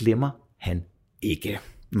 Det glemmer han ikke.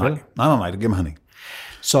 Nej, det glemmer han ikke.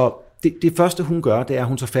 Så det første, hun gør, det er, at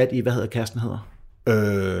hun tager fat i, hvad hedder kæresten hedder?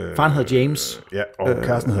 Faren hedder James. Ja, og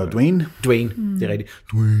kæresten hedder Dwayne. Det er rigtigt.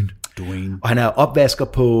 Dwayne. Og han er opvasker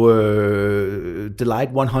på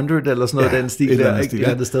Delight 100, eller sådan noget, den stil der, ikke? Et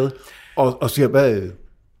andet sted. Og siger,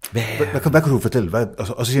 hvad kan du fortælle?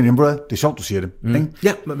 Og så siger han, det er sjovt, du siger det. Ikke?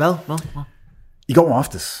 Ja, hvad? I går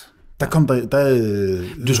aftes, der kom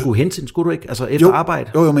der... Du skulle hen til den, skulle du ikke? Altså efter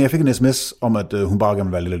arbejde? Jo, men jeg fik en sms om, at hun bare gerne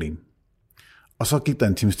ville være lidt alene. Og så gik der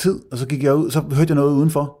en times tid, og så gik jeg ud, så hørte jeg noget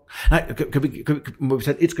udenfor. Nej, må vi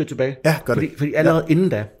tage et skridt tilbage? Ja, gør det. Fordi allerede inden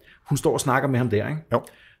da, hun står og snakker med ham der, ikke? Jo.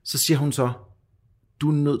 Så siger hun så, du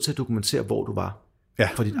er nødt til at dokumentere, hvor du var. Ja.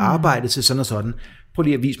 For dit arbejde til sådan og sådan. Prøv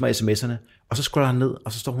lige at vise mig sms'erne. Og så scroller han ned,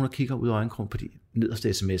 og så står hun og kigger ud af øjenkrogen på de nederste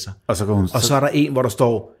sms'er. Og så er der en, hvor der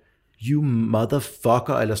står, you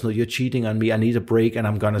motherfucker, eller sådan noget, you're cheating on me, I need a break, and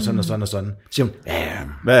I'm gonna sådan og sådan og sådan. Så siger hun,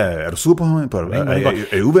 hvad, er du sur på ham?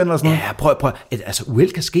 Er I uvenner eller sådan noget? Ja, prøv. Altså,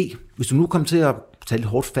 uheld kan ske. Hvis du nu kommer til at tage lidt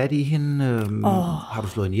hårdt fat i hende, har du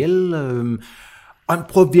slået hende ihjel? Og han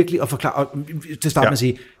prøver virkelig at forklare, og til start med at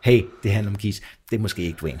sige, hey, det handler om Keith, det er måske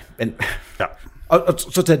ikke Dwayne. Men, og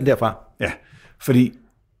så tager den derfra. Ja, fordi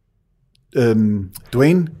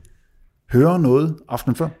Dwayne hører noget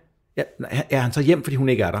aftenen før. Ja, han tager hjem, fordi hun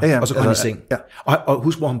ikke er der, og så går han i seng. Ja. Og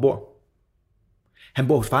husk, hvor han bor. Han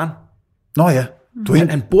bor hos faren. Nå ja.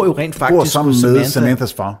 Han bor jo rent faktisk bor sammen med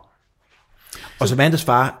Samanthas far. Og Samanthas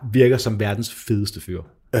far virker som verdens fedeste fyr.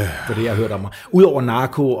 For det, jeg har hørt om mig. Udover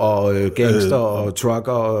narko og gangster og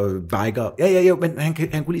trucker og biker. Ja, men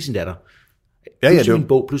han kunne lide sin datter.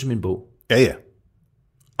 Plus min bog. Ja.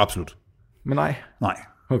 Absolut. Men nej.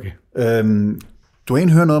 Okay.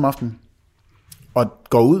 Dwayne hører noget om aftenen, og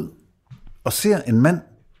går ud og ser en mand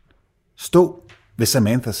stå ved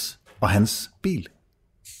Samanthas og hans bil.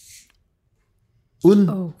 Uden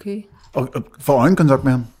og får øjenkontakt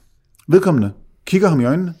med ham. Vedkommende kigger ham i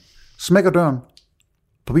øjnene, smækker døren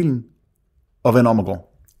på bilen og vender om og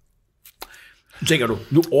går. Nu tænker du,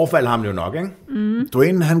 nu overfalder ham jo nok, ikke?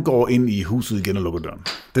 Dwayne, han går ind i huset igen og lukker døren.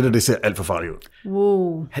 Det ser alt for farligt ud.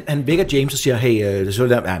 Wow. Han vækker James og siger, hey, det så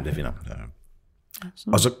der. Ja, det finder. Ja.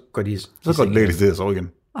 Og så går de lægge til at sove igen.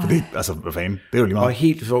 For det, altså, hvad fanden? Det er jo lige meget. Og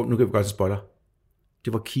helt så, nu kan vi godt til spoiler.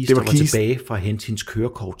 Det var Keith, der var tilbage fra at hente hendes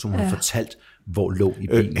kørekort, som hun fortalt, hvor lå i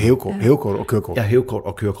bilen. Hævekort og kørekort. Ja, hævekort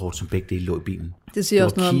og kørekort, som begge dele lå i bilen. Det siger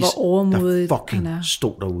også noget om, hvor overmodigt der fucking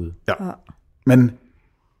stod derude. Ja. Men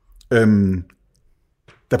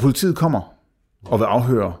da politiet kommer og vil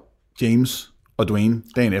afhøre James og Dwayne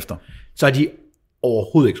dagen efter, så er de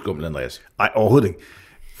overhovedet ikke skummel, Andreas. Nej, overhovedet ikke.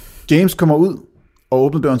 James kommer ud og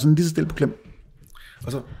åbner døren sådan lige så stille på klem.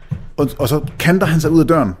 Og så kanter han sig ud af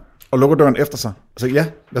døren og lukker døren efter sig. Og så ja,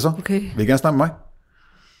 hvad så? Okay. Vil I gerne snakke med mig?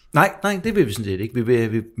 Nej, det vil vi sådan set ikke. Vi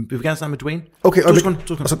vil gerne snakke med Dwayne. Okay,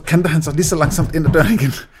 og så kanter han sig lige så langsomt ind ad døren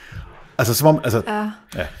igen. Altså som om,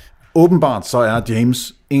 ja. åbenbart så er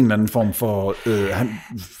James en eller anden form for,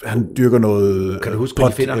 han dyrker noget kan du huske,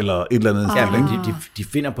 pot de finder? eller et eller andet. Ja, men de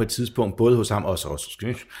finder på et tidspunkt, både hos ham og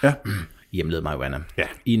også hjemlede marijuana. Ja.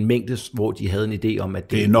 I en mængde, hvor de havde en idé om,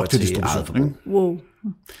 at det er nok til distribution. Wow.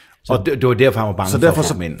 Og det var derfor, han var bange så derfor,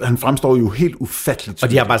 for at han fremstår jo helt ufatteligt. Og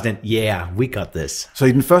de har bare sådan en, yeah, we got this. Så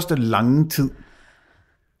i den første lange tid,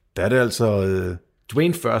 der er det altså...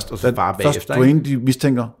 Dwayne først, og så bare bagefter. Først Dwayne, de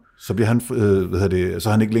mistænker, så bliver han, så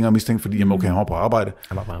er han ikke længere mistænkt, fordi okay, han var på arbejde.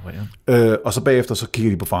 Han var på arbejde, og så bagefter, så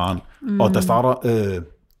kigger de på faren. Og der starter...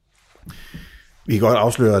 vi kan godt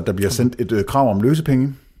afsløre, at der bliver sendt et krav om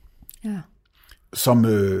løsepenge,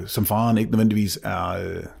 som faren ikke nødvendigvis er...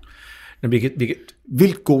 Vi kan,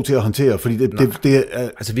 vildt god til at håndtere, fordi det er...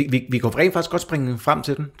 Altså, vi kan rent faktisk godt springe frem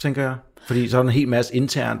til den, tænker jeg. Fordi så er der en hel masse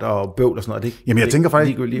internt og bøvl og sådan noget. Det, jamen, jeg tænker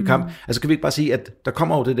faktisk... Kamp. Altså, kan vi ikke bare sige, at der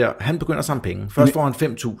kommer jo det der... Han begynder at samle penge. Først får han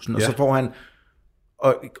 5.000, og så får han...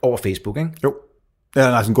 over Facebook, ikke? Jo.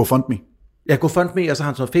 Ja, altså en GoFundMe. Ja, GoFundMe, og så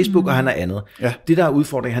har han så Facebook, og han er andet. Ja. Det der er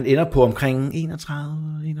udfordring, han ender på omkring 31-41.000.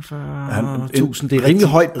 Det er rimelig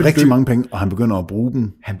højt beløb. Rigtig mange penge, og han begynder at bruge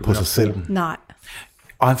dem på sig selv. Nej.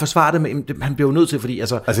 Og han forsvarer det med, han bliver jo nødt til, fordi...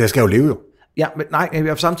 Altså jeg skal jo leve jo. Ja, men nej, jeg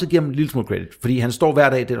vil samtidig give ham en lille smule credit, fordi han står hver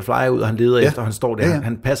dag, det der flyer ud, og han leder efter, og han står der,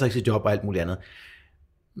 han passer ikke sit job og alt muligt andet.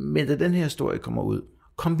 Men da den her historie kommer ud,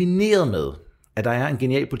 kombineret med, at der er en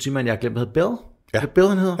genial politimand, jeg har glemt, der hedder Bill. Ja. Bill,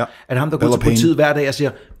 han hedder. Ja. At ham, der går til politiet hver dag og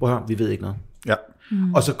siger, vi ved ikke noget. Ja.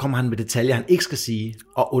 Og så kommer han med detaljer, han ikke skal sige,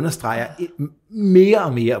 og understreger mere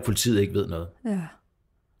og mere, at politiet ikke ved noget. Ja.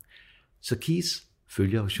 Så Keys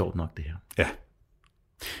følger jo sjovt nok det her. Ja.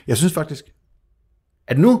 Jeg synes faktisk,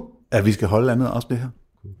 at vi skal holde andet også det her.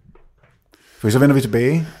 For så vender vi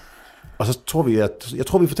tilbage, og så tror vi,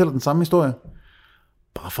 vi fortæller den samme historie,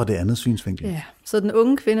 bare fra det andet synsvinkel. Ja, så den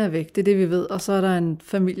unge kvinde er væk, det er det, vi ved, og så er der en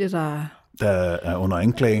familie, der er under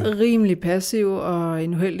anklage. Rimelig passiv, og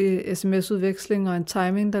en uheldig sms-udveksling, og en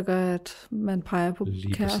timing, der gør, at man peger på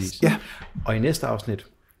kæresten. Ja, og i næste afsnit,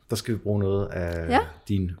 der skal vi bruge noget af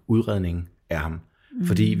din udredning af ham.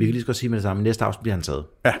 Fordi vi kan lige så godt sige med det samme, næste afsnit bliver han taget.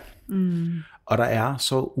 Ja. Og der er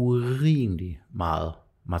så urimelig meget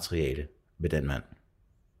materiale ved den mand.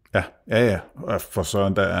 Ja. For så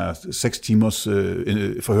der er 6 timers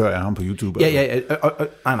forhør af ham på YouTube. Ja.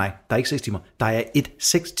 Nej, der er ikke 6 timer. Der er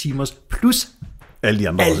 6 timers plus alle de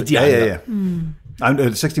andre. Ja.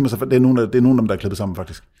 Nej, 6 timer, det er nogle af dem, der er klippet sammen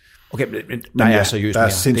faktisk. Okay, men der er seriøst mere. Der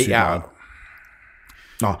er sindssygt meget.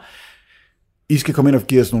 Nå. I skal komme ind og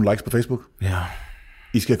give os nogle likes på Facebook. Ja.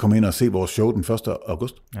 I skal komme ind og se vores show den 1.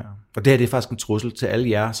 august. Ja. Og det her det er faktisk en trussel til alle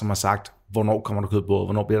jer, som har sagt, hvornår kommer der kød på,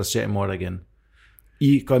 hvornår bliver der seriemorder igen.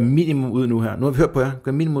 I går minimum ud nu her. Nu har vi hørt på jer.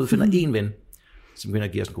 Går minimum ud og finder en ven, som begynder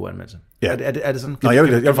at give os en god anmeldelse. Ja. Er det sådan? Nå, jeg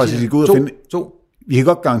vil faktisk sige, gå ud og finde... Vi kan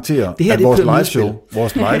godt garantere, at vores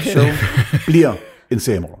live show bliver en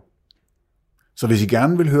seriemorder. Så hvis I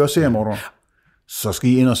gerne vil høre seriemorder, så skal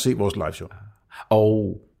I ind og se vores live show.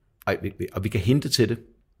 Og vi kan hinte til det.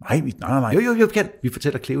 Nej. Jo, vi kan. Vi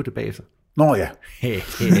fortæller Cleo det bagefter. Nå ja.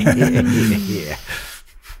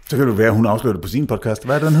 Så kan det være, at hun afslører det på sin podcast.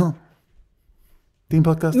 Hvad er den hedder? Din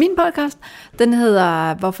podcast? Min podcast, den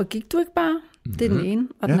hedder Hvorfor gik du ikke bare? Det er den ene.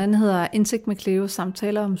 Og den anden hedder Indsigt med Cleo,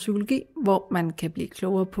 samtaler om psykologi, hvor man kan blive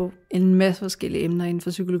klogere på en masse forskellige emner inden for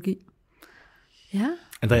psykologi. Ja.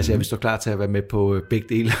 Andreas, jeg vil stå klar til at være med på begge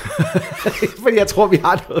dele. Fordi jeg tror, vi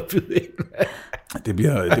har noget at byde ind. Det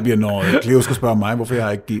bliver, når Cleo skal spørge mig, hvorfor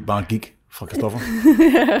jeg ikke bare gik fra Christoffer.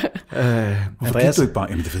 Hvorfor gik du ikke bare?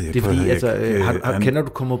 Jamen, det ved jeg ikke. Det er fordi, kender du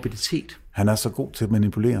komorbiditet? Han er så god til at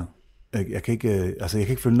manipulere. Jeg kan ikke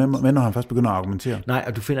følge med, når han først begynder at argumentere. Nej,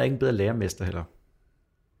 og du finder ikke en bedre lærermester heller.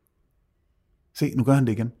 Se, nu gør han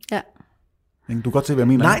det igen. Ja. Du kan godt se, hvad jeg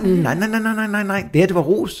mener. Nej. Det var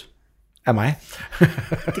ros af mig. Det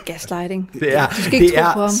er gaslighting. Det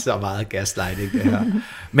er så meget gaslighting, det her.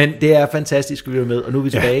 Men det er fantastisk, at vi er med. Og nu er vi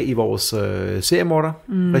tilbage i vores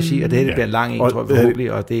seriemorder-regi, og det her bliver en lang en, tror jeg,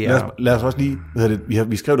 forhåbentlig. Og det er... Lad os også lige...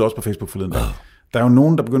 Vi skrev det også på Facebook forleden. Der er jo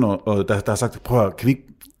nogen, der begynder... Der har sagt, prøv at, kan vi ikke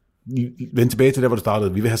vende tilbage til der, hvor det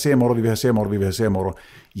startede? Vi vil have seriemorder.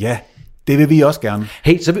 Ja, det vil vi også gerne.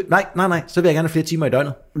 Hey, så vil jeg gerne have flere timer i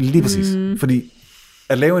døgnet. Lige præcis. Fordi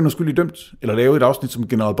at lave en uskyldig dømt, eller lave et afsnit som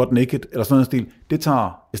General Butt Naked, eller sådan noget stil, det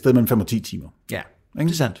tager et sted mellem 5 og 10 timer. Ja, det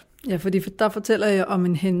er sandt. Ja, fordi der fortæller jeg om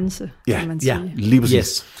en hændelse, kan man sige. Ja, lige præcis.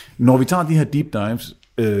 Yes. Når vi tager de her deep dives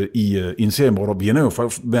i en seriemorder, vi ender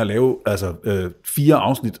jo med at lave 4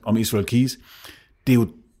 afsnit om Israel Keys. Det er jo,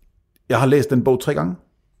 jeg har læst den bog 3 gange.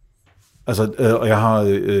 Altså, og jeg har...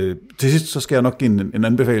 til sidst, så skal jeg nok give en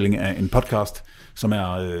anbefaling af en podcast, som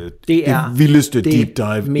er det vildeste deep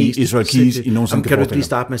dive i Israel Keys i nogensinde. Kan du lige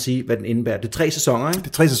starte med at sige, hvad den indebærer? Det er 3 sæsoner, ikke? Det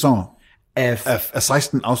er 3 sæsoner af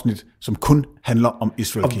 16 afsnit, som kun handler om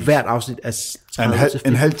Israel Keys. Og hvert afsnit er 30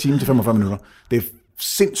 en halv time til 45 minutter. Det er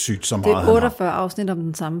sindssygt så meget. Det er 48 afsnit om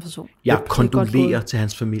den samme person. Jeg kondolerer til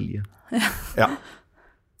hans familie. Ja.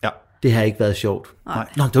 Det har ikke været sjovt. Nej.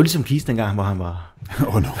 Nå, det var ligesom Keys dengang, hvor han var...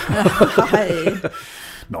 No.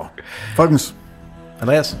 Nå. Folkens.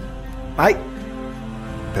 Andreas. Nej.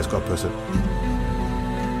 Pas godt på jer selv.